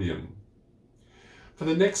accordion. For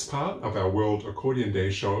the next part of our World Accordion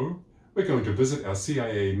Day show, we're going to visit our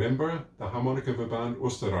CIA member, the Harmonikaverband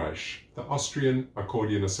Österreich, the Austrian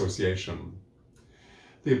Accordion Association.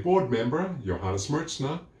 Their board member, Johannes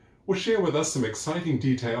Mertzner, will share with us some exciting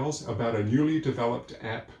details about a newly developed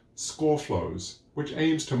app, Scoreflows, which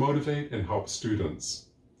aims to motivate and help students.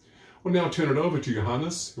 We'll now turn it over to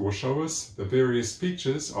Johannes, who will show us the various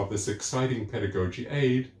features of this exciting pedagogy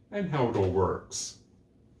aid and how it all works.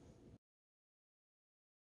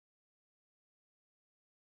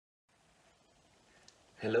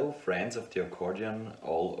 Hello friends of the accordion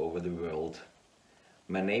all over the world.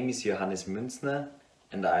 My name is Johannes Münzner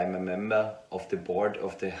and I am a member of the board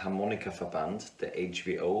of the Harmonikaverband, the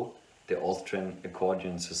HVO, the Austrian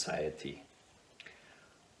Accordion Society.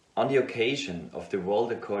 On the occasion of the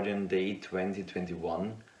World Accordion Day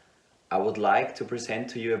 2021, I would like to present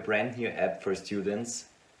to you a brand new app for students,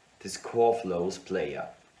 the Scoreflows player.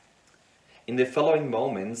 In the following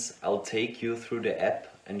moments, I'll take you through the app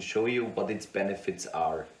and show you what its benefits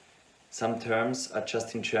are. Some terms are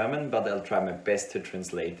just in German, but I'll try my best to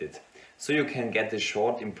translate it, so you can get a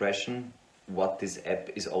short impression what this app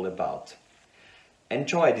is all about.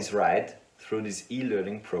 Enjoy this ride through this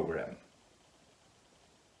e-learning program.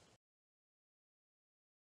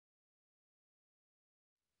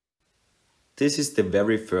 This is the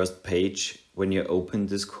very first page when you open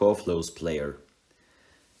the Scoreflows player.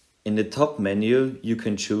 In the top menu you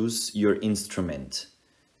can choose your instrument.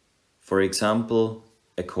 For example,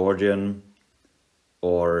 accordion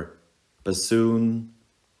or bassoon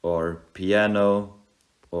or piano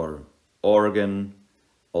or organ,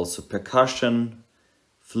 also percussion,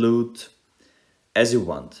 flute, as you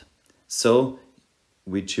want. So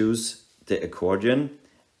we choose the accordion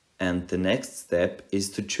and the next step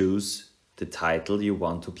is to choose the title you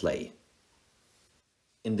want to play.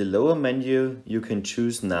 In the lower menu you can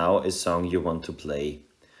choose now a song you want to play.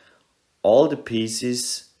 All the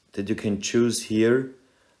pieces that you can choose here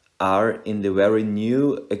are in the very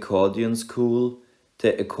new accordion school,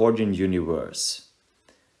 the Accordion Universe.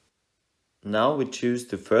 Now we choose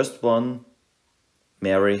the first one,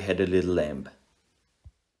 Mary Had a Little Lamb.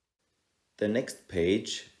 The next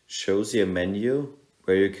page shows you a menu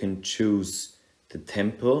where you can choose the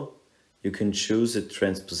tempo, you can choose a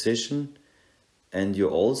transposition, and you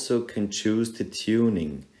also can choose the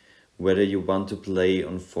tuning, whether you want to play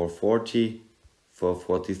on 440,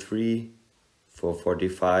 443,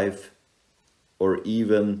 445, or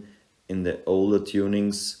even in the older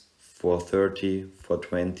tunings 430,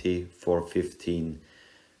 420, 415.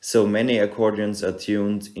 So many accordions are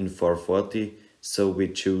tuned in 440, so we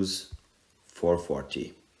choose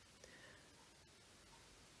 440.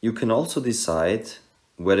 You can also decide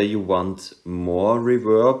whether you want more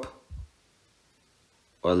reverb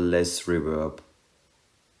or less reverb.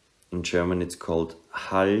 In German it's called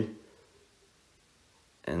Hall,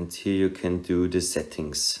 and here you can do the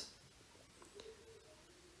settings.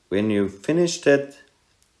 When you finish that,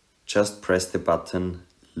 just press the button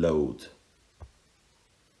Load.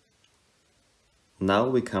 Now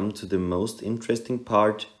we come to the most interesting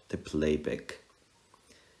part, the playback.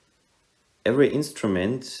 Every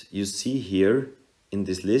instrument you see here in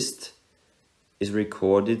this list is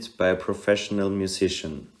recorded by a professional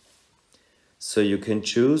musician. So you can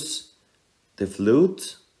choose the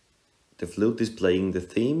flute. The flute is playing the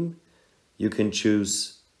theme. You can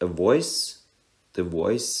choose a voice. The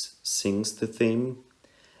voice sings the theme.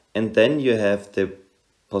 And then you have the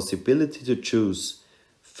possibility to choose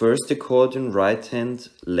first accordion right hand,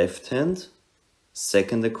 left hand,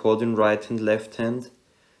 second accordion right hand, left hand.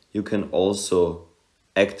 You can also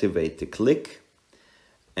activate the click,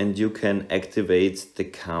 and you can activate the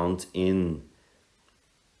count in.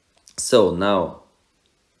 So now,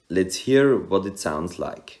 let's hear what it sounds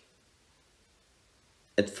like.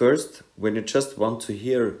 At first, when you just want to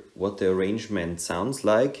hear what the arrangement sounds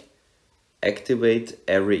like, activate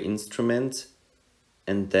every instrument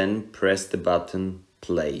and then press the button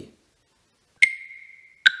play.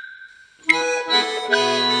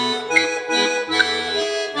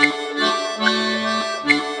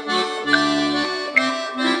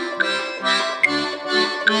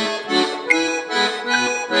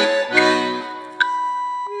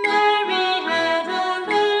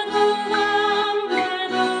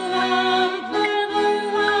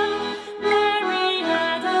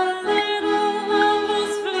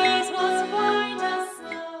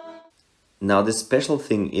 Now the special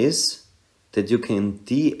thing is that you can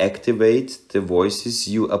deactivate the voices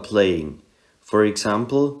you are playing. For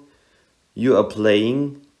example, you are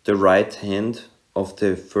playing the right hand of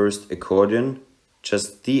the first accordion,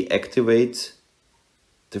 just deactivate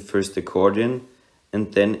the first accordion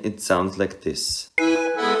and then it sounds like this.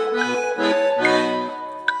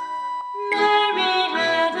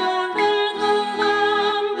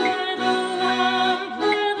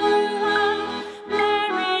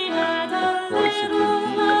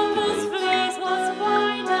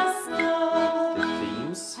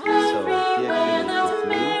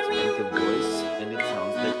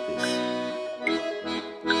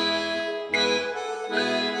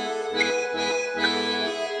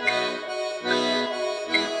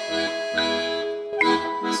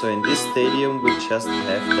 So in this stadium we just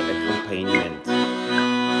have the accompaniment.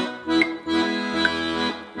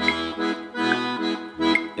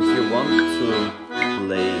 If you want to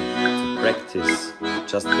play, to practice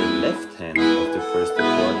just the left hand of the first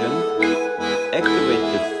accordion, activate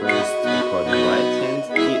the first accordion right hand,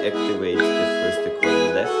 deactivate the first accordion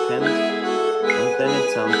left hand, and then it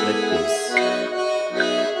sounds like this.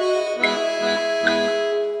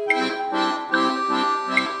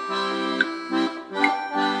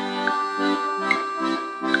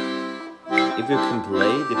 If you can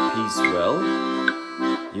play the piece well,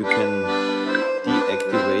 you can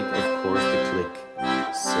deactivate, of course, the click,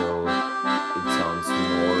 so it sounds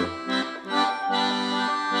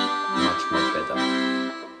much more better.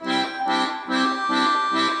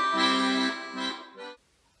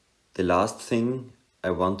 The last thing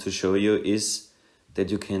I want to show you is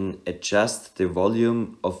that you can adjust the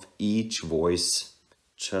volume of each voice.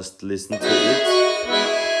 Just listen to it.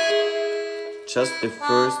 Just the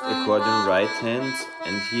first accordion right hand,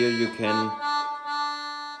 and here you can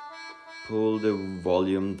pull the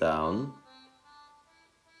volume down.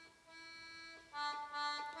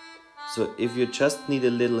 So if you just need a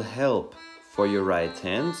little help for your right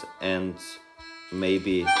hand and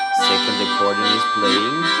maybe second accordion is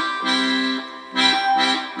playing,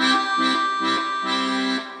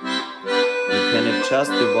 you can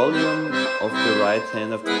adjust the volume of the right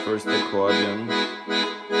hand of the first accordion.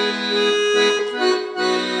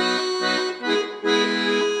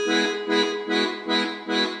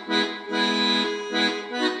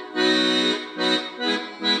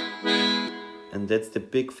 And that's the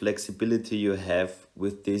big flexibility you have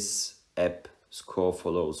with this app, Score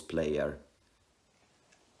Follows Player.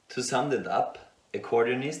 To sum that up,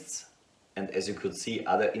 accordionists, and as you could see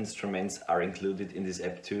other instruments are included in this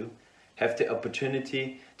app too, have the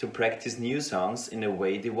opportunity to practice new songs in a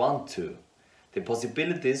way they want to. The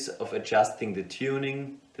possibilities of adjusting the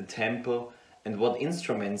tuning, the tempo, and what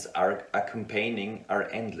instruments are accompanying are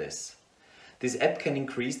endless. This app can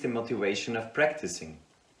increase the motivation of practicing.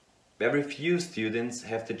 Very few students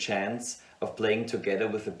have the chance of playing together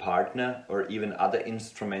with a partner or even other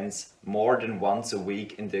instruments more than once a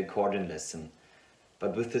week in the accordion lesson.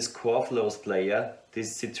 But with the Score Flows player,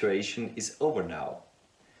 this situation is over now.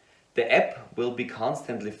 The app will be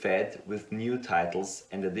constantly fed with new titles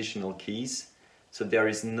and additional keys, so there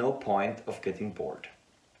is no point of getting bored.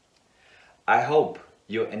 I hope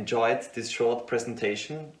you enjoyed this short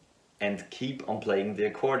presentation and keep on playing the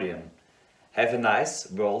accordion. Have a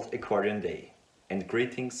nice World Accordion Day and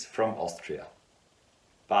greetings from Austria.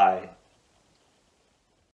 Bye.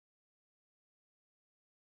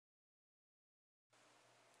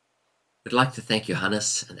 We'd like to thank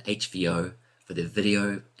Johannes and HVO for their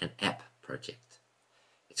video and app project.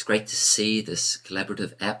 It's great to see this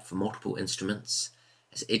collaborative app for multiple instruments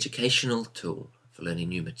as an educational tool for learning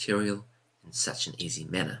new material in such an easy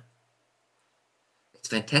manner. It's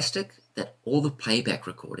fantastic that all the playback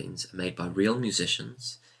recordings are made by real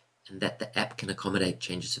musicians and that the app can accommodate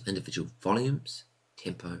changes of individual volumes,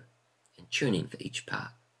 tempo, and tuning for each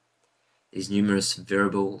part. These numerous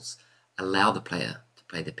variables allow the player to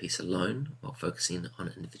play the piece alone while focusing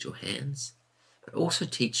on individual hands, but also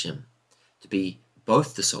teach him to be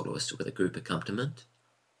both the soloist with a group accompaniment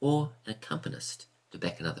or an accompanist to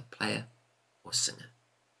back another player or singer.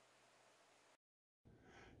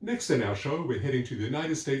 Next in our show, we're heading to the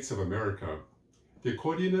United States of America. The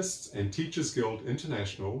Accordionists and Teachers Guild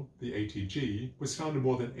International, the ATG, was founded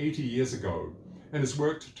more than 80 years ago and has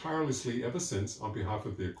worked tirelessly ever since on behalf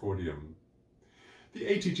of the accordion. The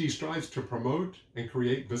ATG strives to promote and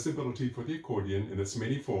create visibility for the accordion in its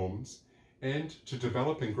many forms and to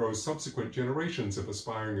develop and grow subsequent generations of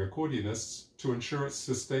aspiring accordionists to ensure its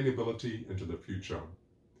sustainability into the future.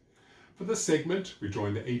 For this segment, we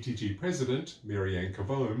join the ATG President, Mary Ann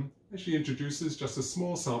Cavone, as she introduces just a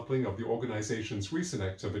small sampling of the organization's recent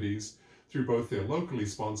activities through both their locally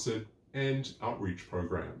sponsored and outreach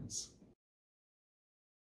programs.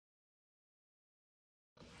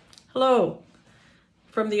 Hello,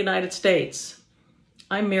 from the United States.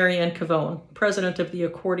 I'm Mary Ann Cavone, President of the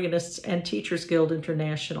Accordionists and Teachers Guild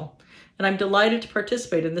International, and I'm delighted to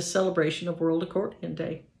participate in this celebration of World Accordion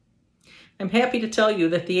Day. I'm happy to tell you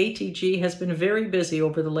that the ATG has been very busy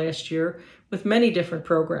over the last year with many different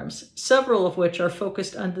programs, several of which are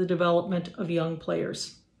focused on the development of young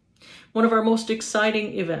players. One of our most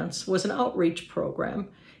exciting events was an outreach program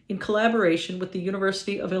in collaboration with the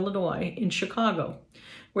University of Illinois in Chicago,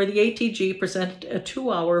 where the ATG presented a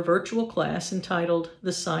 2-hour virtual class entitled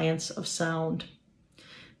The Science of Sound.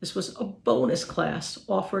 This was a bonus class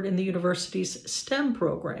offered in the university's STEM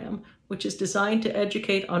program, which is designed to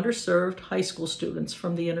educate underserved high school students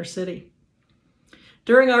from the inner city.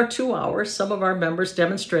 During our 2 hours, some of our members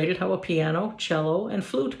demonstrated how a piano, cello, and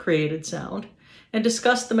flute created sound, and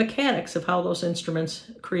discussed the mechanics of how those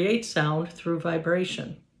instruments create sound through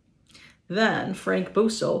vibration. Then Frank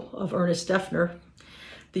Busso of Ernest Defner,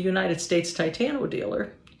 the United States Titano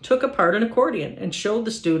dealer, took apart an accordion and showed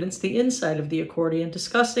the students the inside of the accordion,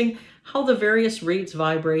 discussing how the various reeds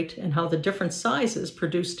vibrate and how the different sizes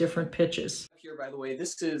produce different pitches. Here, by the way,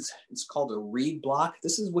 it's called a reed block.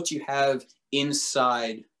 This is what you have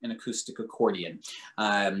inside an acoustic accordion.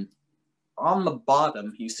 On the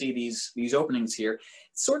bottom, you see these openings here.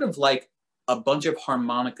 It's sort of like a bunch of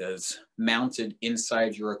harmonicas mounted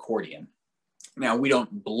inside your accordion. Now, we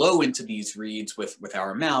don't blow into these reeds with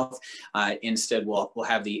our mouth. Instead, we'll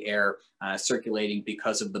have the air circulating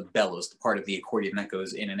because of the bellows, the part of the accordion that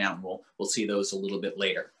goes in and out, and we'll see those a little bit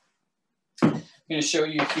later. I'm going to show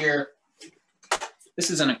you here, this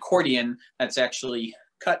is an accordion that's actually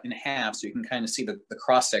cut in half, so you can kind of see the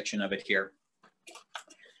cross-section of it here.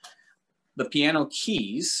 The piano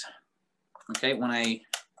keys, okay, when I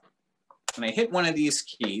hit one of these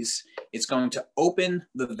keys, it's going to open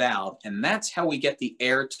the valve, and that's how we get the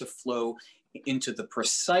air to flow into the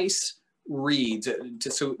precise reeds,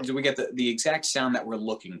 so we get the exact sound that we're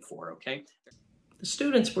looking for, okay? The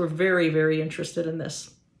students were very, very interested in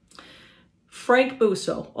this. Frank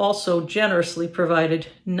Busso also generously provided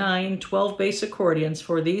 9 12-bass accordions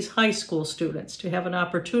for these high school students to have an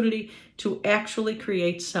opportunity to actually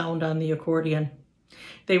create sound on the accordion.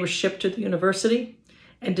 They were shipped to the university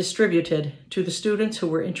and distributed to the students who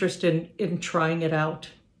were interested in trying it out.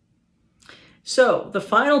 So the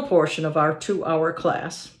final portion of our 2-hour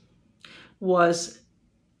class was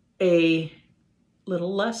a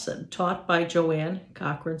little lesson taught by Joanne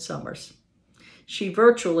Cochran Summers. She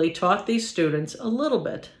virtually taught these students a little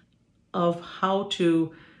bit of how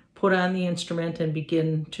to put on the instrument and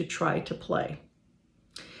begin to try to play.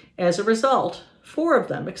 As a result, 4 of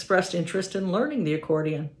them expressed interest in learning the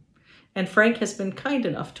accordion, and Frank has been kind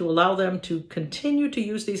enough to allow them to continue to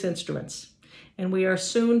use these instruments. And we are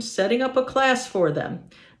soon setting up a class for them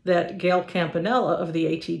that Gail Campanella of the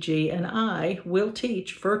ATG and I will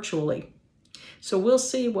teach virtually. So we'll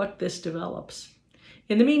see what this develops.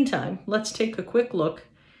 In the meantime, let's take a quick look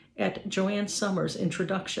at Joanne Summers'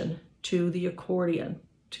 introduction to the accordion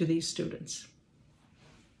to these students.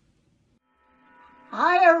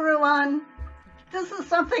 Hi everyone. This is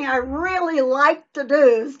something I really like to do,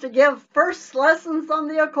 is to give first lessons on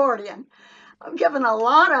the accordion. I've given a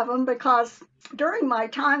lot of them because during my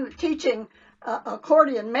time teaching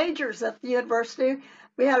accordion majors at the university,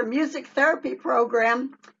 we had a music therapy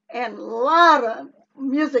program, and a lot of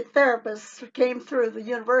music therapists came through the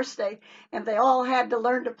university, and they all had to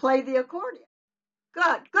learn to play the accordion.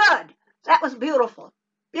 Good, good. That was beautiful,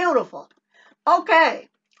 beautiful. Okay,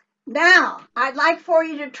 now I'd like for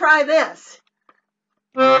you to try this.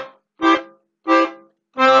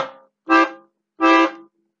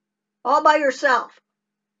 All by yourself.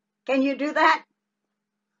 Can you do that?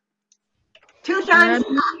 2 times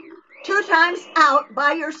out, 2 times out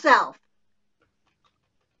by yourself.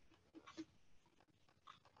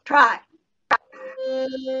 Try.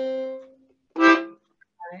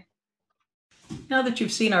 Now that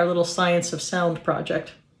you've seen our little Science of Sound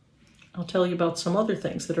project, I'll tell you about some other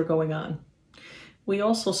things that are going on. We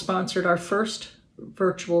also sponsored our first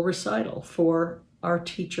virtual recital for our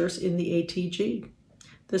teachers in the ATG.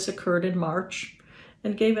 This occurred in March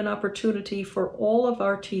and gave an opportunity for all of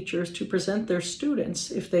our teachers to present their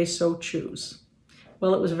students if they so choose.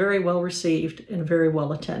 Well, it was very well received and very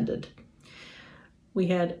well attended. We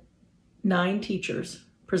had 9 teachers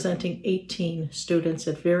presenting 18 students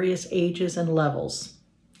at various ages and levels.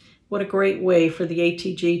 What a great way for the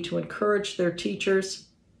ATG to encourage their teachers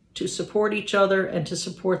to support each other and to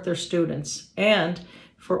support their students, and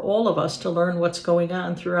for all of us to learn what's going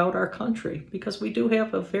on throughout our country, because we do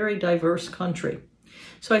have a very diverse country.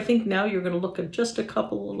 So I think now you're going to look at just a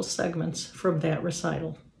couple little segments from that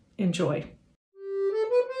recital. Enjoy.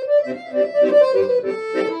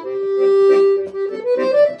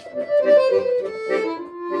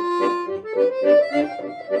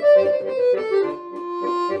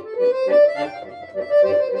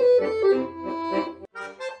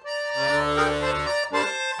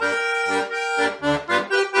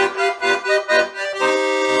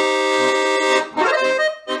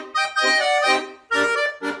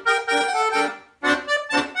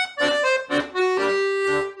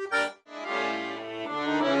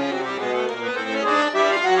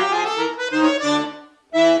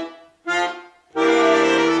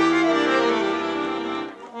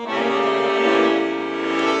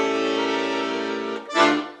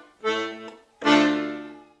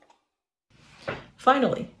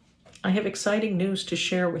 Finally, I have exciting news to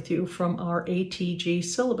share with you from our ATG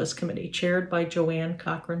Syllabus Committee, chaired by Joanne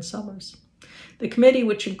Cochran-Summers. The committee,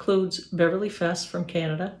 which includes Beverly Fess from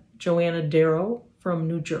Canada, Joanna Darrow from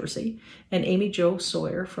New Jersey, and Amy Jo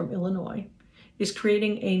Sawyer from Illinois, is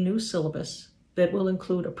creating a new syllabus that will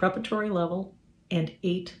include a preparatory level and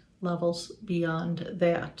 8 levels beyond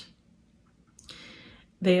that.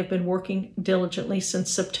 They have been working diligently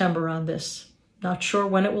since September on this. Not sure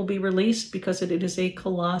when it will be released because it is a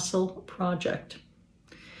colossal project.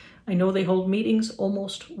 I know they hold meetings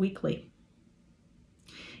almost weekly.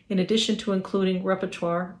 In addition to including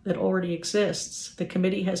repertoire that already exists, the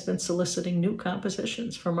committee has been soliciting new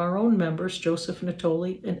compositions from our own members, Joseph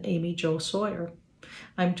Natoli and Amy Jo Sawyer.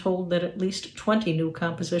 I'm told that at least 20 new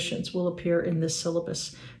compositions will appear in this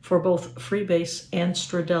syllabus for both freebass and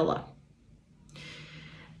stradella.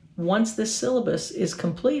 Once this syllabus is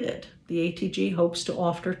completed, the ATG hopes to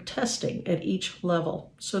offer testing at each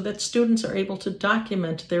level so that students are able to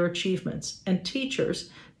document their achievements and teachers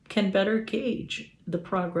can better gauge the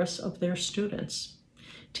progress of their students.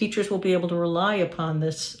 Teachers will be able to rely upon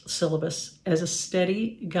this syllabus as a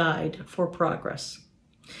steady guide for progress.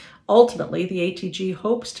 Ultimately, the ATG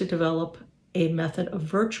hopes to develop a method of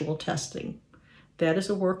virtual testing. That is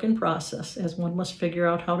a work in process, as one must figure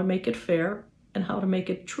out how to make it fair and how to make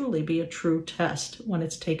it truly be a true test when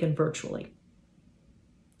it's taken virtually.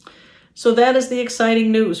 So that is the exciting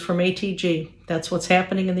news from ATG. That's what's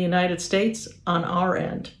happening in the United States on our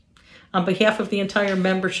end. On behalf of the entire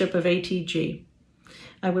membership of ATG,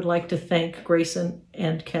 I would like to thank Grayson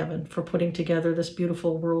and Kevin for putting together this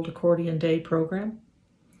beautiful World Accordion Day program.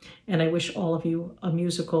 And I wish all of you a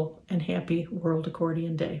musical and happy World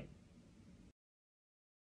Accordion Day.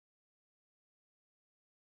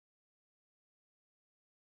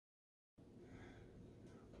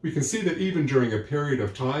 We can see that even during a period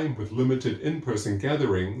of time with limited in-person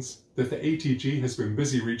gatherings, that the ATG has been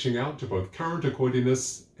busy reaching out to both current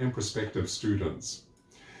accordionists and prospective students.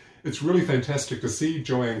 It's really fantastic to see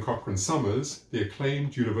Joanne Cochran-Summers, the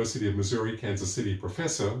acclaimed University of Missouri Kansas City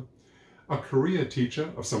professor, a career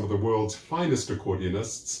teacher of some of the world's finest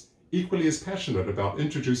accordionists, equally as passionate about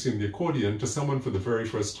introducing the accordion to someone for the very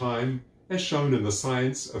first time, as shown in the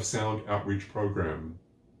Science of Sound outreach program.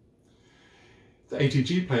 The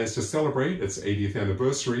ATG plans to celebrate its 80th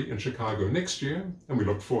anniversary in Chicago next year, and we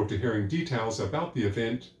look forward to hearing details about the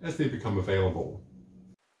event as they become available.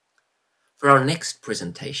 For our next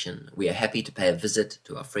presentation, we are happy to pay a visit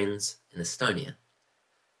to our friends in Estonia.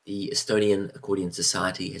 The Estonian Accordion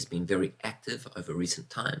Society has been very active over recent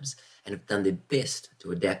times and have done their best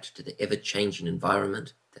to adapt to the ever-changing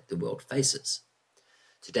environment that the world faces.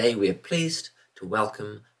 Today we are pleased to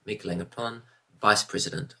welcome Mikkel Langeplon, Vice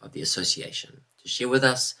President of the Association, to share with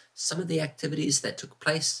us some of the activities that took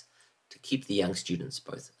place to keep the young students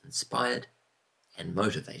both inspired and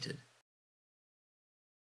motivated.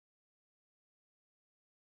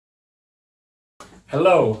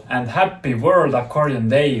 Hello and happy World Accordion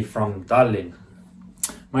Day from Tallinn.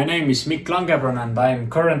 My name is Mikkel Langeplon and I am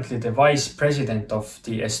currently the Vice President of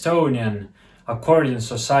the Estonian Accordion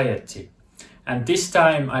Society. And this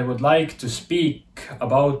time I would like to speak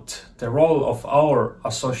about the role of our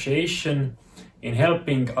association in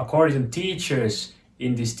helping accordion teachers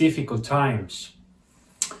in these difficult times.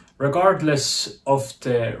 Regardless of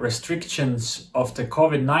the restrictions of the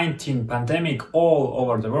COVID-19 pandemic all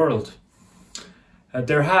over the world,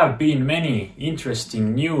 there have been many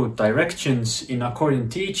interesting new directions in accordion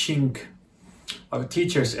teaching,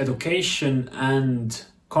 teachers' education and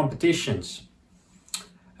competitions.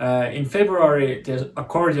 In February, the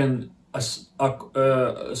Accordion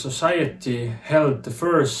Society held the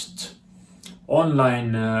first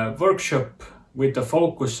online workshop with a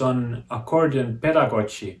focus on accordion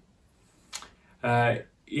pedagogy.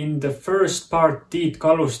 In the first part, Tiit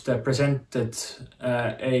Kaluste presented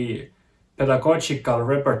a pedagogical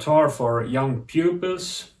repertoire for young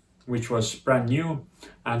pupils, which was brand new,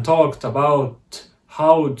 and talked about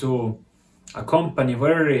how to accompany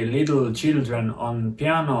very little children on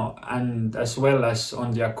piano and as well as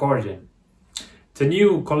on the accordion. The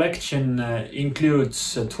new collection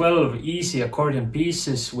includes 12 easy accordion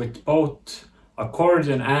pieces with both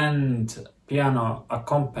accordion and piano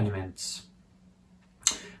accompaniments.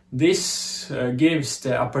 This gives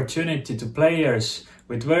the opportunity to players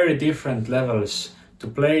with very different levels to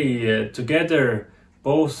play together,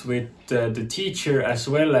 both with the teacher as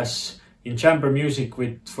well as in chamber music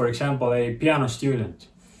with, for example, a piano student.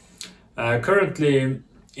 Currently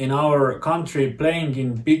in our country, playing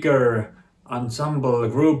in bigger ensemble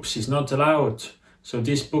groups is not allowed, so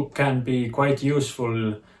this book can be quite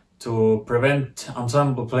useful to prevent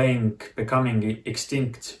ensemble playing becoming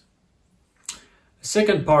extinct. The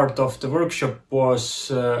second part of the workshop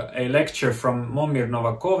was a lecture from Momir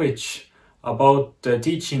Novakovic about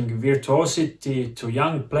teaching virtuosity to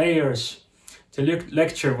young players. The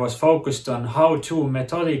lecture was focused on how-to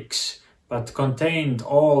methodics, but contained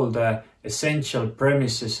all the essential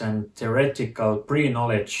premises and theoretical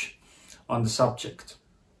pre-knowledge on the subject.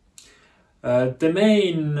 The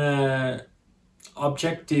main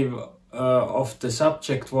objective of the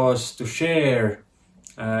subject was to share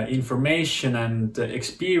information and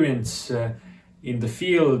experience in the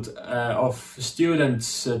field of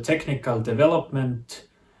students' technical development.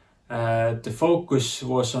 The focus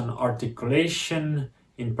was on articulation,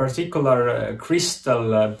 in particular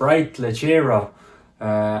crystal bright leggera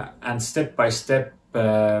and step-by-step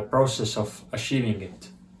process of achieving it.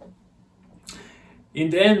 In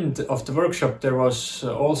the end of the workshop there was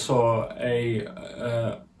also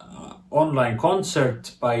a online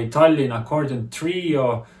concert by Tallinn Accordion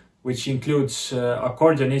Trio, which includes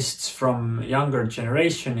accordionists from younger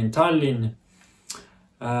generation in Tallinn,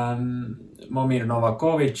 Momir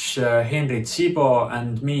Novakovic, Henri Tsibo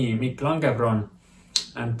and me, Mikk Langebron.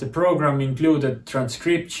 And the program included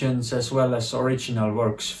transcriptions as well as original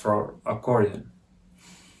works for accordion.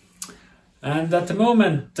 And at the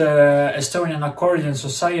moment, Estonian Accordion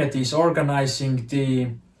Society is organizing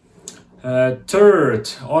the third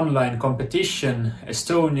online competition,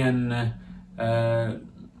 Estonian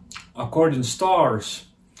Accordion Stars,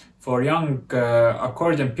 for young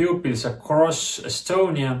accordion pupils across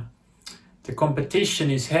Estonia. The competition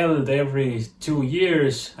is held every 2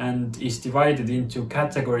 years and is divided into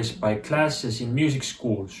categories by classes in music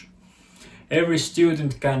schools. Every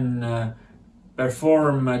student can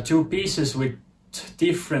perform 2 pieces with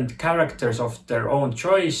different characters of their own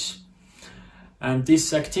choice, and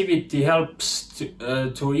this activity helps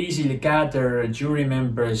to easily gather jury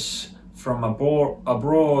members from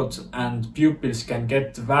abroad, and pupils can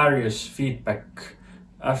get various feedback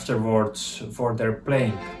afterwards for their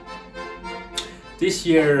playing. This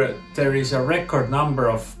year there is a record number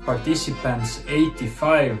of participants,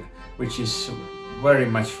 85, which is very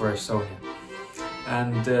much for Estonia.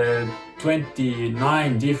 And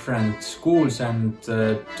 29 different schools and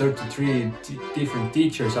 33 different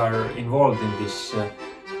teachers are involved in this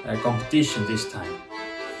competition this time.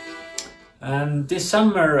 And this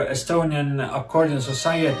summer Estonian Accordion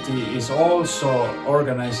Society is also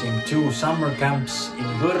organizing 2 summer camps in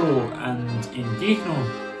Võru and in Kihnu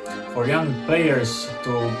for young players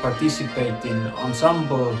to participate in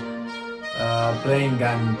ensemble playing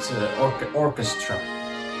and orchestra.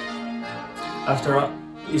 After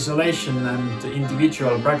isolation and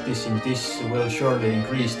individual practicing, this will surely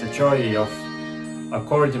increase the joy of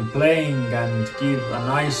accordion playing and give a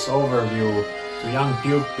nice overview to young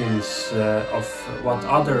pupils of what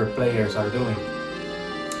other players are doing.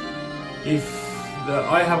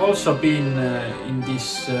 I have also been in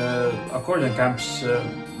these accordion camps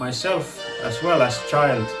myself as well as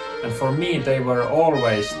child, and for me they were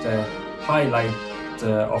always the highlight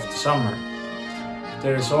of the summer.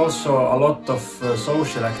 There is also a lot of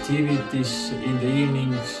social activities in the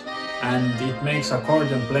evenings, and it makes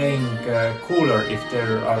accordion playing cooler if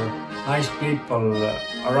there are nice people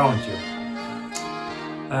around you.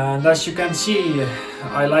 And as you can see,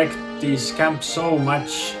 I like this camp so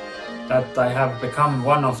much that I have become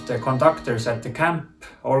one of the conductors at the camp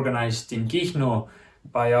organized in Kihnu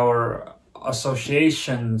by our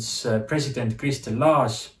association's president Kristel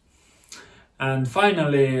Laas. And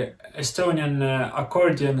finally, Estonian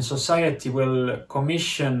Accordion Society will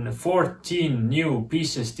commission 14 new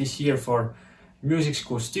pieces this year for music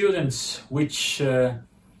school students, which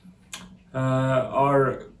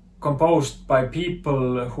are composed by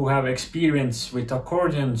people who have experience with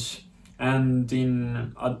accordions. And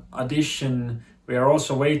in addition, we are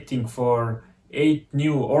also waiting for 8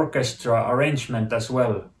 new orchestra arrangements as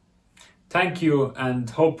well. Thank you, and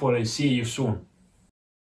hopefully see you soon.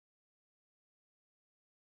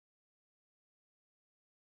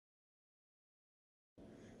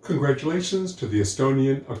 Congratulations to the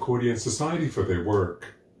Estonian Accordion Society for their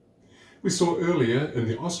work. We saw earlier in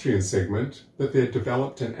the Austrian segment that they had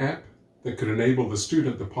developed an app that could enable the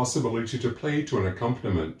student the possibility to play to an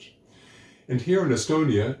accompaniment. And here in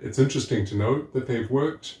Estonia, it's interesting to note that they've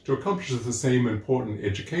worked to accomplish the same important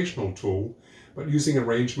educational tool, but using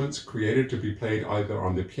arrangements created to be played either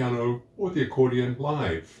on the piano or the accordion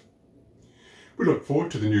live. We look forward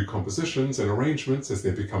to the new compositions and arrangements as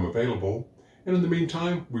they become available. And in the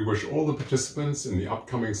meantime, we wish all the participants in the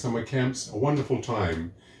upcoming summer camps a wonderful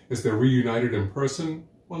time as they're reunited in person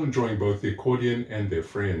while enjoying both the accordion and their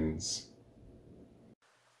friends.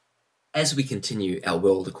 As we continue our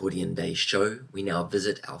World Accordion Day show, we now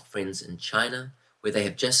visit our friends in China, where they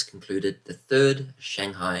have just concluded the 3rd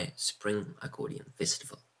Shanghai Spring Accordion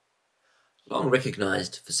Festival. Long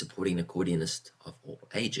recognized for supporting accordionists of all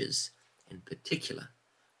ages, in particular,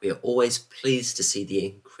 we are always pleased to see the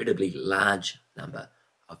incredibly large number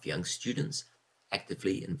of young students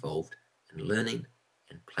actively involved in learning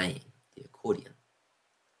and playing the accordion.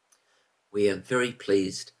 We are very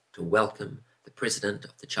pleased to welcome the President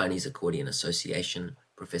of the Chinese Accordion Association,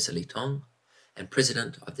 Professor Li Tong, and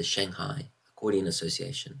President of the Shanghai Accordion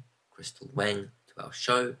Association, Crystal Wang, to our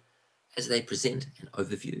show as they present an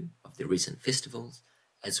overview of the recent festivals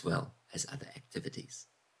as well as other activities.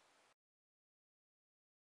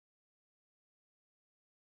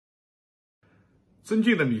 尊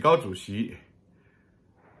敬的米高主席，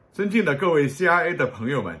尊敬的各位 CIA 的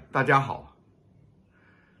朋友们，大家好。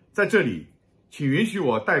在这里，请允许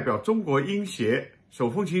我代表中国音协手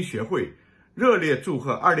风琴学会热烈祝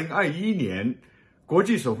贺2021年国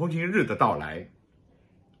际手风琴日的到来。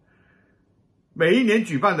每一年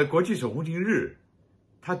举办的国际手风琴日，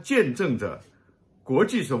它见证着国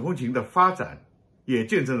际手风琴的发展，也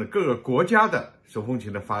见证了各个国家的手风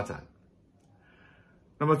琴的发展。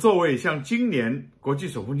那么作为像今年国际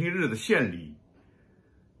手风琴日的献礼，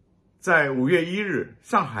在5月1日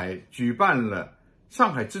上海举办了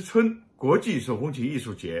上海之春国际手风琴艺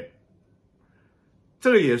术节，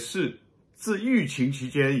这个也是自疫情期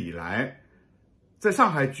间以来在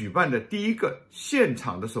上海举办的第一个现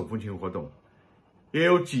场的手风琴活动，也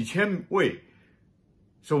有几千位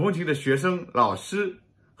手风琴的学生、老师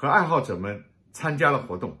和爱好者们参加了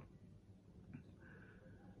活动。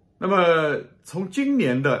那么从今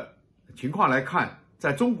年的情况来看，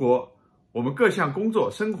在中国我们各项工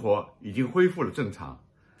作生活已经恢复了正常，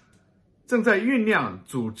正在酝酿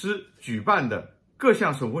组织举办的各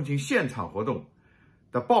项手风琴现场活动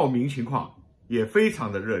的报名情况也非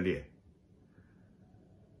常的热烈。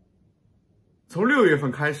从6月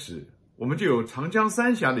份开始，我们就有长江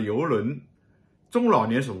三峡的邮轮中老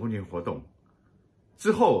年手风琴活动，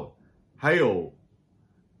之后还有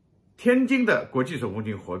天津的国际手风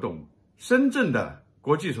琴活动，深圳的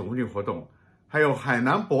国际手风琴活动，还有海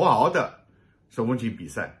南博鳌的手风琴比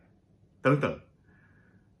赛等等。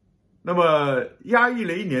那么压抑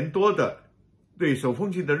了1年多的对手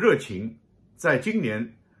风琴的热情，在今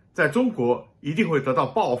年在中国一定会得到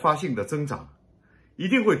爆发性的增长，一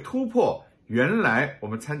定会突破原来我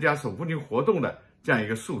们参加手风琴活动的这样一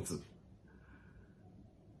个数字。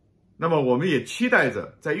那么我们也期待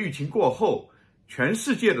着在疫情过后，全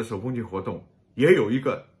世界的手风琴活动也有一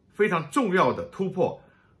个非常重要的突破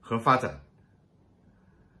和发展。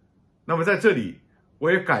那么在这里，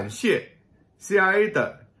我也感谢 CIA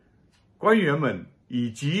的官员们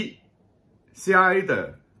以及 CIA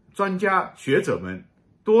的专家学者们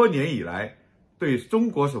多年以来对中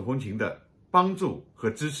国手风琴的帮助和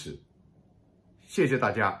支持。谢谢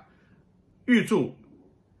大家，预祝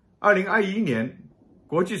2021年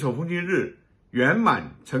国际手风琴日圆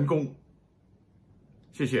满成功。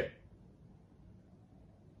谢谢。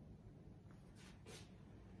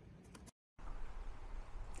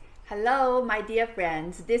Hello, my dear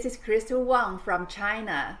friends. This is Crystal Wang from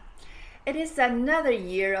China. It is another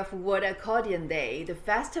year of World Accordion Day, the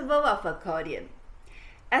Festival of Accordion.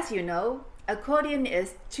 As you know, accordion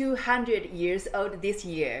is 200 years old this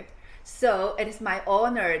year. So it is my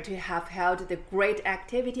honor to have held the great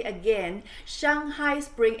activity again, Shanghai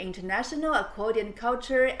Spring International Accordion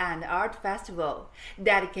Culture and Art Festival,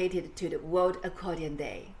 dedicated to the World Accordion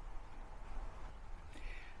Day.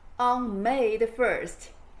 On May the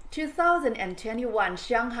 1st, 2021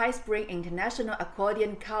 Shanghai Spring International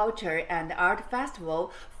Accordion Culture and Art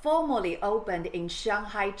Festival formally opened in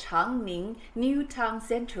Shanghai Changning New Town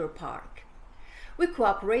Central Park. We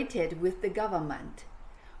cooperated with the government.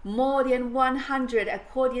 More than 100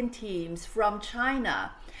 accordion teams from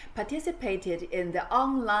China participated in the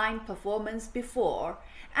online performance before,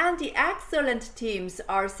 and the excellent teams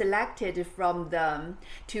are selected from them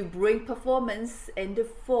to bring performance in the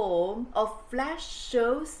form of flash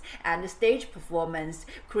shows and stage performance,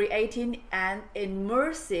 creating an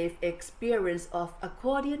immersive experience of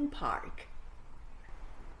Accordion Park.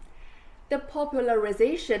 The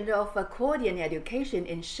popularization of accordion education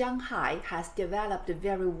in Shanghai has developed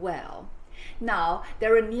very well. Now,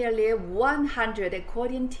 there are nearly 100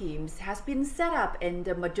 accordion teams has been set up in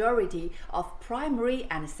the majority of primary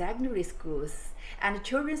and secondary schools and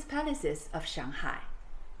children's palaces of Shanghai.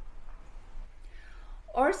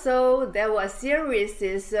 Also, there were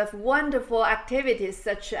series of wonderful activities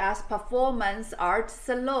such as performance, art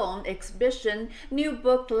salon, exhibition, new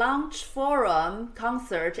book launch forum,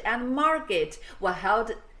 concert, and market were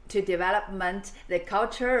held to development the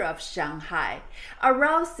culture of Shanghai,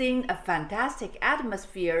 arousing a fantastic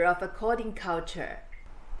atmosphere of accordion culture.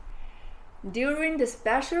 During the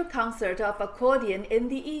special concert of accordion in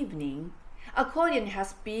the evening, accordion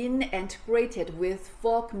has been integrated with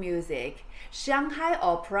folk music, Shanghai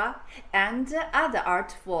opera, and other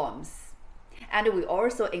art forms. And we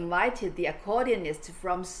also invited the accordionists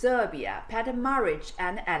from Serbia, Petar Maric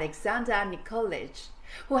and Alexander Nikolic,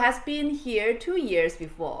 who has been here 2 years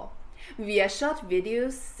before. Via short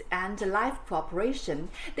videos and live cooperation,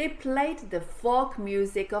 they played the folk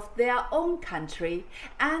music of their own country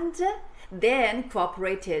and then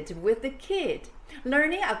cooperated with the kid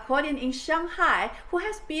learning accordion in Shanghai, who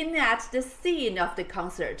has been at the scene of the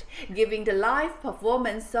concert, giving the live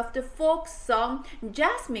performance of the folk song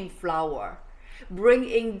Jasmine Flower,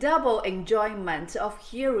 bringing double enjoyment of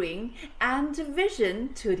hearing and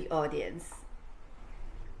vision to the audience.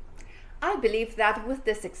 I believe that with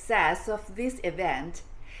the success of this event,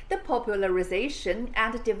 the popularization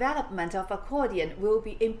and development of accordion will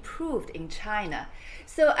be improved in China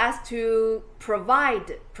so as to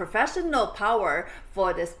provide professional power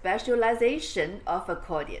for the specialization of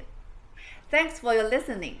accordion. Thanks for your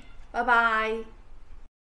listening. Bye-bye.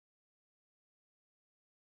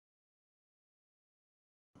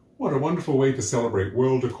 What a wonderful way to celebrate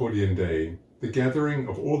World Accordion Day, the gathering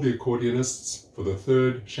of all the accordionists for the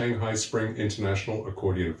 3rd Shanghai Spring International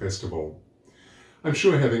Accordion Festival. I'm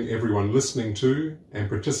sure having everyone listening to and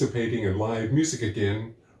participating in live music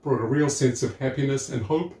again brought a real sense of happiness and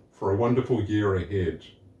hope for a wonderful year ahead.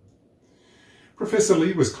 Professor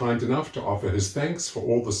Lee was kind enough to offer his thanks for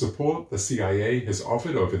all the support the CIA has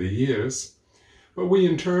offered over the years, but we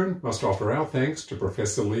in turn must offer our thanks to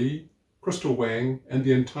Professor Lee, Crystal Wang, and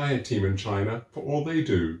the entire team in China for all they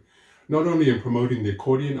do, not only in promoting the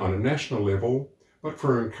accordion on a national level, but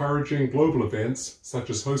for encouraging global events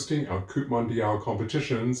such as hosting our Coupe Mondiale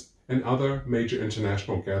competitions and other major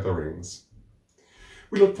international gatherings.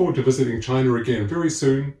 We look forward to visiting China again very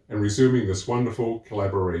soon and resuming this wonderful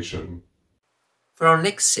collaboration. For our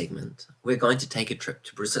next segment, we're going to take a trip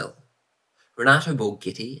to Brazil. Renato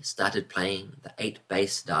Borghetti started playing the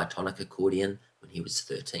 8-bass diatonic accordion when he was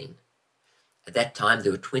 13. At that time,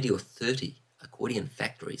 there were 20 or 30 accordion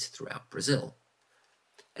factories throughout Brazil.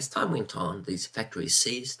 As time went on, these factories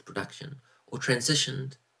ceased production or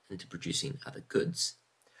transitioned into producing other goods.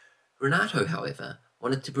 Renato, however,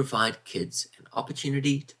 wanted to provide kids an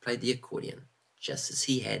opportunity to play the accordion just as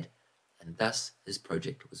he had, and thus his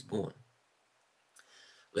project was born.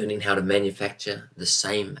 Learning how to manufacture the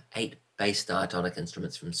same 8-bass diatonic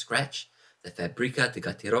instruments from scratch, the Fábrica de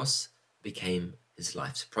Gaiteiros became his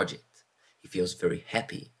life's project. He feels very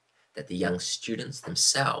happy that the young students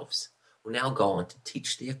themselves will now go on to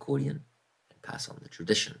teach the accordion and pass on the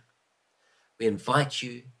tradition. We invite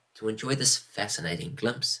you to enjoy this fascinating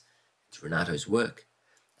glimpse into Renato's work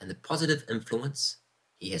and the positive influence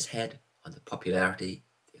he has had on the popularity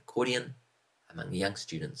of the accordion among young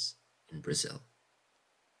students in Brazil.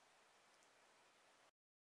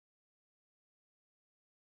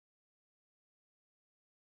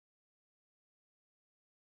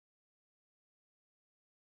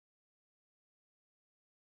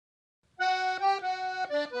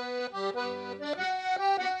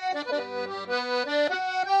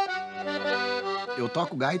 Eu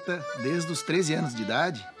toco gaita desde os 13 anos de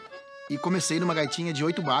idade e comecei numa gaitinha de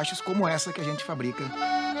 8 baixos, como essa que a gente fabrica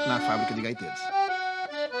na fábrica de gaiteiros.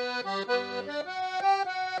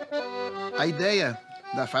 A ideia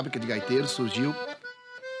da fábrica de gaiteiros surgiu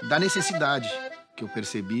da necessidade que eu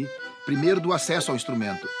percebi, primeiro do acesso ao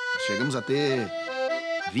instrumento. Chegamos a ter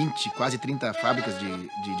 20, quase 30 fábricas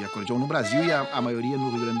de acordeon no Brasil e a maioria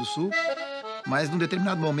no Rio Grande do Sul, mas num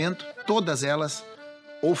determinado momento, todas elas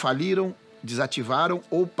ou faliram, desativaram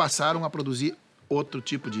ou passaram a produzir outro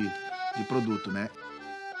tipo de produto, né?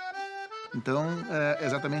 Então, é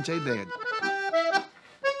exatamente a ideia.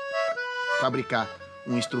 Fabricar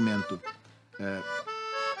um instrumento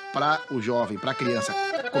para o jovem, para a criança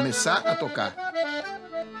começar a tocar.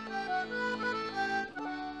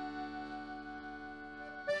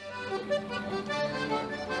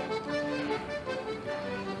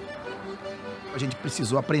 A gente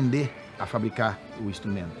precisou aprender a fabricar o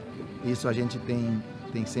instrumento. Isso a gente tem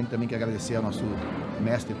sempre também que agradecer ao nosso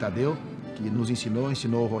mestre Tadeu, que nos ensinou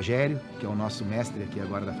o Rogério, que é o nosso mestre aqui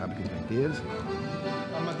agora da fábrica de gaiteiros.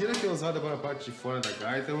 A madeira que é usada para a parte de fora da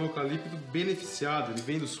gaita é um eucalipto beneficiado. Ele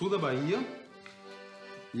vem do sul da Bahia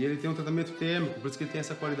e ele tem um tratamento térmico, por isso que ele tem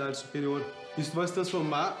essa qualidade superior. Isso vai se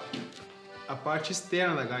transformar a parte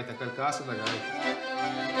externa da gaita, a carcaça da gaita.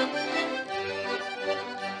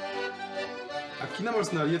 Aqui na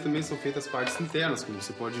marcenaria também são feitas as partes internas, como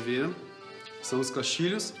você pode ver. São os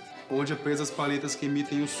caixilhos, onde é presas as paletas que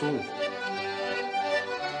emitem o som.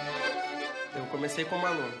 Eu comecei como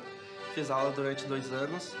aluno, fiz aula durante 2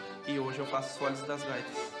 anos e hoje eu faço os foles das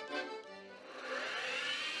gaitas.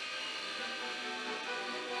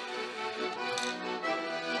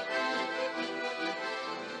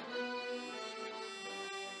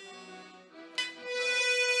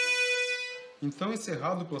 Então,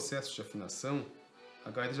 encerrado o processo de afinação,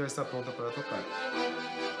 a gaita já está pronta para tocar.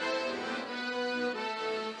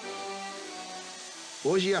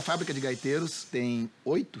 Hoje a fábrica de gaiteiros tem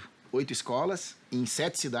 8 escolas em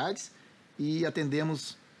 7 cidades e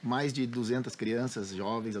atendemos mais de 200 crianças,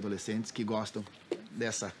 jovens, adolescentes que gostam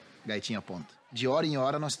dessa gaitinha ponta. De hora em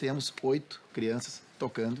hora nós temos 8 crianças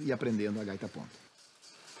tocando e aprendendo a gaita ponta.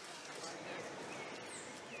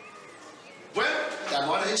 E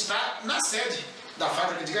agora a gente está na sede da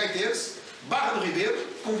fábrica de gaiteiros, Barra do Ribeiro,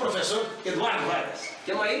 com o professor Eduardo Vargas.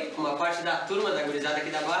 Temos aí uma parte da turma da gurizada aqui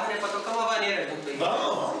da Barra, né, para tocar uma vaneira junto aí.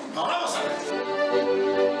 Vamos lá, moçada.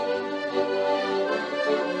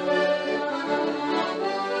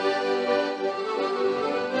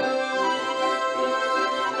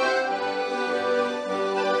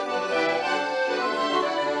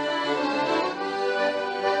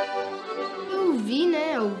 Eu vi,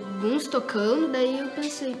 né, alguns tocando, daí eu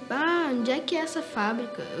pensei, onde é que é essa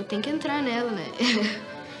fábrica? Eu tenho que entrar nela, né?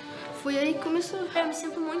 Foi aí que começou. Eu me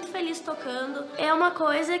sinto muito feliz tocando. É uma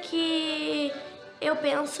coisa que eu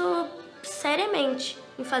penso seriamente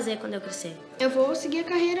em fazer quando eu crescer. Eu vou seguir a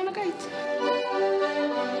carreira na gaita.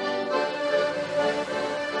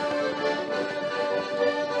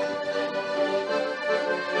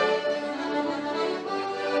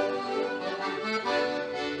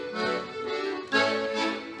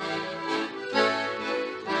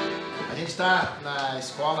 A gente está na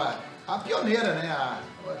escola, a pioneira, né?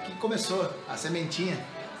 Que começou a sementinha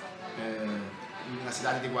na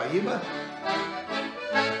cidade de Guaíba.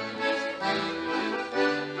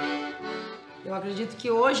 Eu acredito que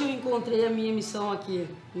hoje eu encontrei a minha missão aqui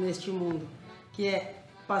neste mundo, que é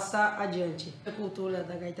passar adiante a cultura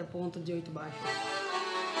da gaita ponta de 8 baixos.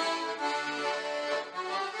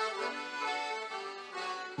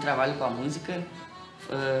 Trabalho com a música,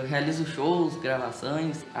 realizo shows,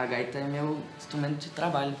 gravações. A gaita é meu instrumento de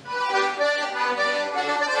trabalho.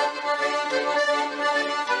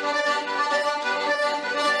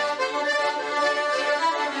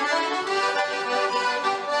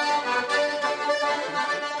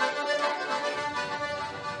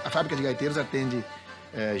 A fábrica de gaiteiros atende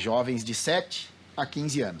jovens de 7 a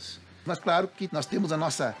 15 anos. Mas claro que nós temos a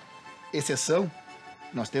nossa exceção,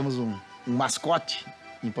 nós temos um mascote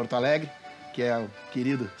em Porto Alegre, que é o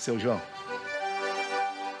querido Seu João.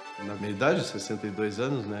 Na minha idade, 62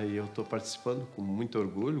 anos, né, e eu estou participando com muito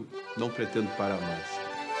orgulho, não pretendo parar mais.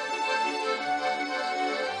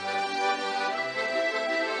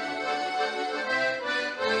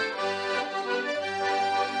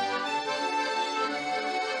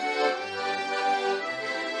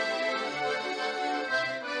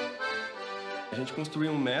 A gente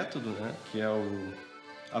construiu um método, né, que é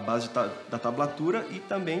a base da tablatura e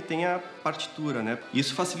também tem a partitura, né?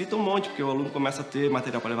 Isso facilita um monte, porque o aluno começa a ter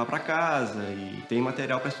material para levar para casa e tem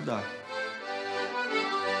material para estudar.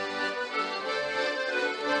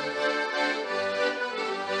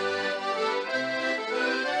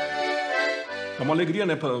 É uma alegria,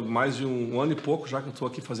 né? Para mais de um ano e pouco já que eu estou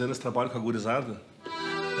aqui fazendo esse trabalho com a gurizada.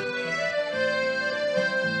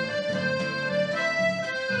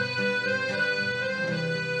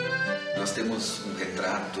 Nós temos um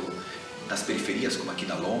retrato nas periferias, como aqui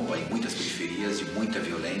na Lomba, em muitas periferias, de muita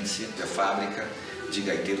violência. A fábrica de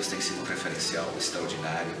gaiteiros tem sido um referencial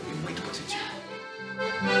extraordinário e muito positivo.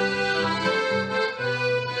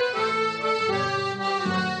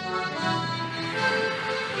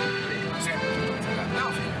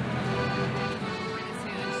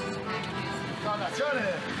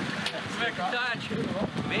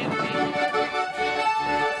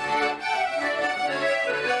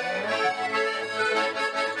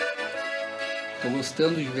 Tô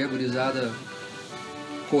gostando de ver a gurizada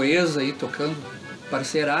coesa aí, tocando,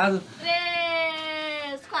 parceirado.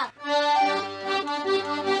 3, 4.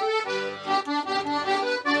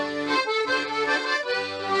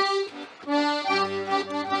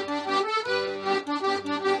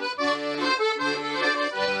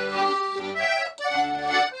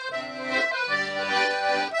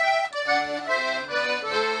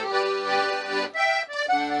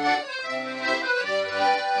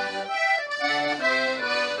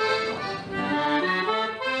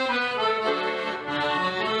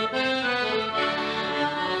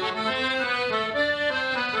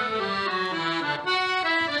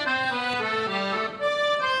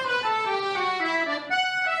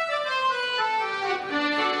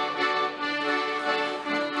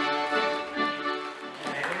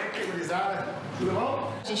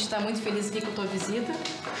 A gente está muito feliz aqui com a tua visita,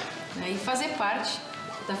 né, e fazer parte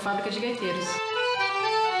da fábrica de gaiteiros.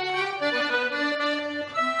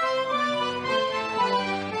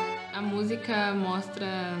 A música mostra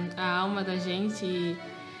a alma da gente e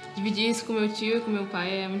dividir isso com meu tio e com meu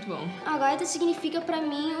pai é muito bom. A gaita significa para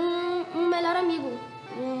mim um melhor amigo,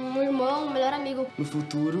 um irmão, um melhor amigo. No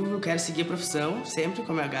futuro eu quero seguir a profissão, sempre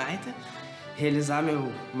com a minha gaita, realizar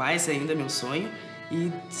mais ainda meu sonho e,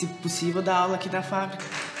 se possível, dar aula aqui na fábrica.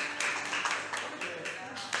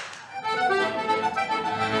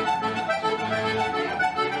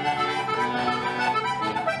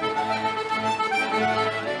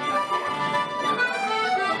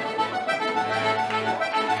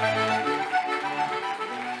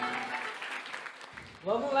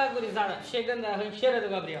 Vamos lá, gurizada. Chegando a rancheira do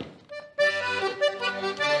Gabriel.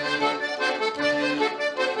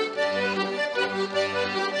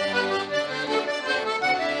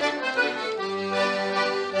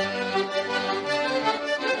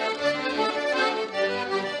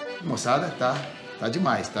 Moçada, tá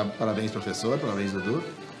demais, tá? Parabéns, professor, parabéns, Dudu.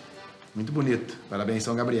 Muito bonito. Parabéns,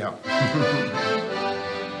 São Gabriel.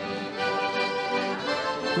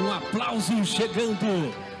 Um aplauso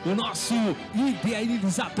chegando, o nosso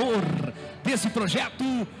idealizador desse projeto,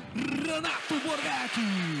 Renato Borghetti.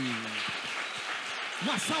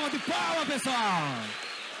 Uma salva de palmas, pessoal.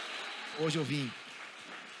 Hoje eu vim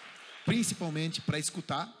principalmente para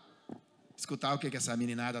escutar o que essa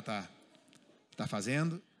meninada tá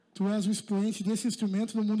fazendo. Tu és o expoente desse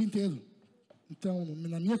instrumento no mundo inteiro. Então,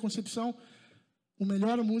 na minha concepção, o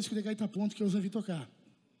melhor músico de gaita ponto que eu já vi tocar.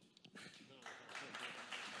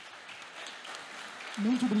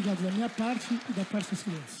 Muito obrigado da minha parte e da parte das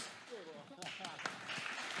crianças.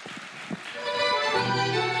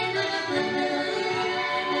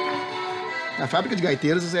 A fábrica de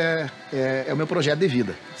gaiteiros é o meu projeto de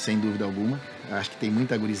vida, sem dúvida alguma. Acho que tem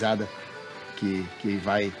muita gurizada que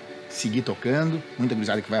vai seguir tocando, muita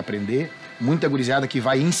gurizada que vai aprender, muita gurizada que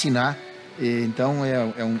vai ensinar. Então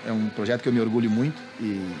é um projeto que eu me orgulho muito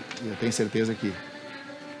e eu tenho certeza que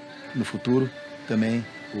no futuro também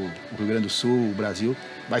o Rio Grande do Sul, o Brasil,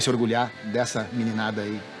 vai se orgulhar dessa meninada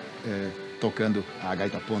aí tocando a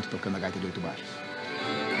gaita ponto, tocando a gaita de 8 baixos.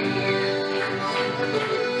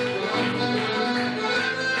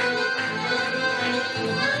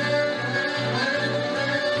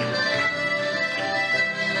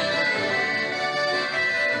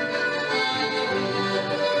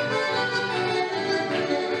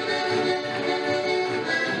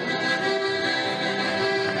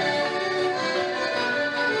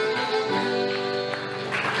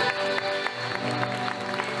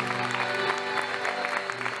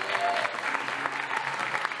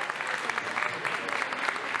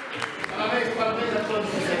 Parabéns a todos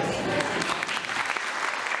vocês.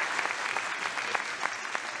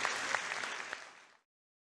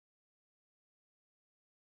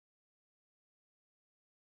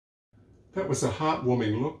 That was a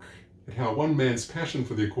heartwarming look at how one man's passion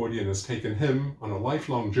for the accordion has taken him on a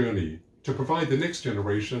lifelong journey to provide the next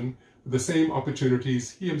generation with the same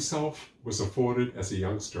opportunities he himself was afforded as a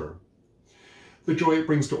youngster. The joy it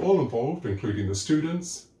brings to all involved, including the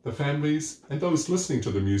students, the families, and those listening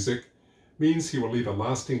to the music means he will leave a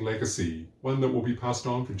lasting legacy, one that will be passed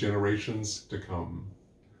on for generations to come.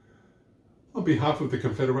 On behalf of the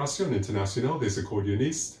Confédération Internationale des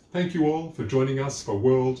Accordéonistes, thank you all for joining us for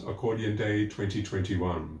World Accordion Day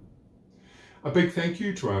 2021. A big thank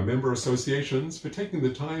you to our member associations for taking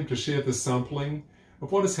the time to share this sampling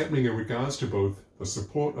of what is happening in regards to both the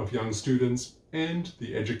support of young students and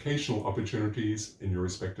the educational opportunities in your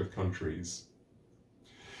respective countries.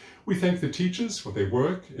 We thank the teachers for their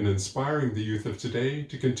work in inspiring the youth of today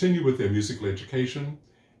to continue with their musical education,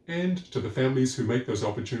 and to the families who make those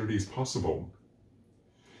opportunities possible.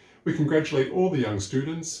 We congratulate all the young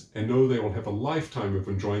students and know they will have a lifetime of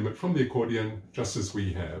enjoyment from the accordion just as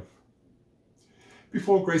we have.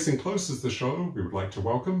 Before Grayson closes the show, we would like to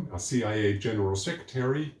welcome our CIA General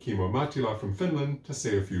Secretary, Kimmo Mattila from Finland, to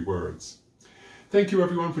say a few words. Thank you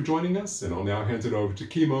everyone for joining us, and I'll now hand it over to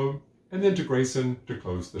Kimmo and then to Grayson to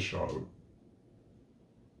close the show.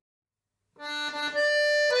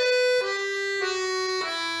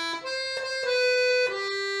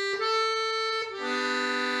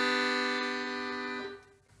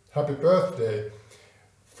 Happy birthday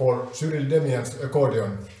for Cyril Demian's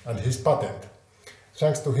accordion and his patent.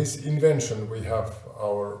 Thanks to his invention, we have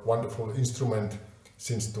our wonderful instrument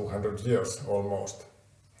since 200 years almost.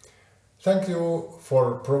 Thank you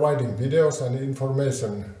for providing videos and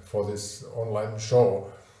information for this online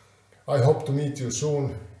show. I hope to meet you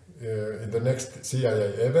soon in the next CIA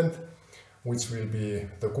event, which will be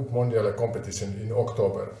the Coupe Mondiale competition in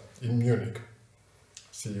October in Munich.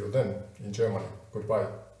 See you then in Germany. Goodbye.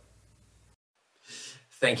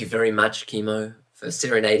 Thank you very much, Kimmo, for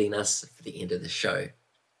serenading us for the end of the show.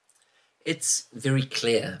 It's very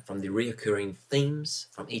clear from the reoccurring themes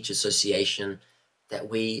from each association that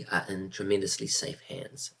we are in tremendously safe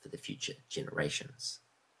hands for the future generations.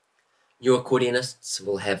 New accordionists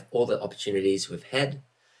will have all the opportunities we've had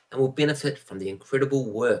and will benefit from the incredible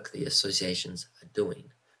work the associations are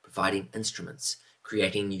doing, providing instruments,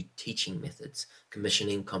 creating new teaching methods,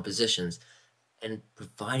 commissioning compositions, and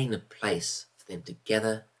providing a place for them to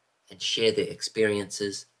gather and share their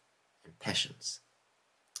experiences and passions.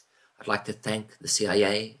 I'd like to thank the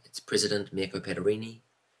CIA, its President Mirko Pederini,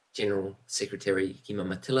 General Secretary Kimmo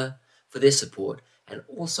Mattila for their support, and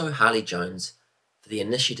also Harley Jones for the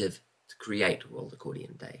initiative to create World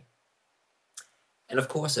Accordion Day. And of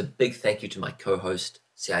course, a big thank you to my co-host,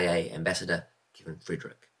 CIA Ambassador Kevin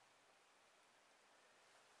Frederick.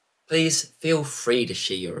 Please feel free to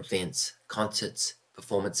share your events, concerts,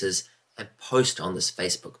 performances, and post on this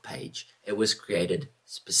Facebook page. It was created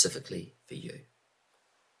specifically for you.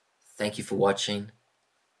 Thank you for watching,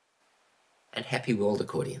 and happy World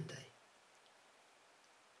Accordion Day.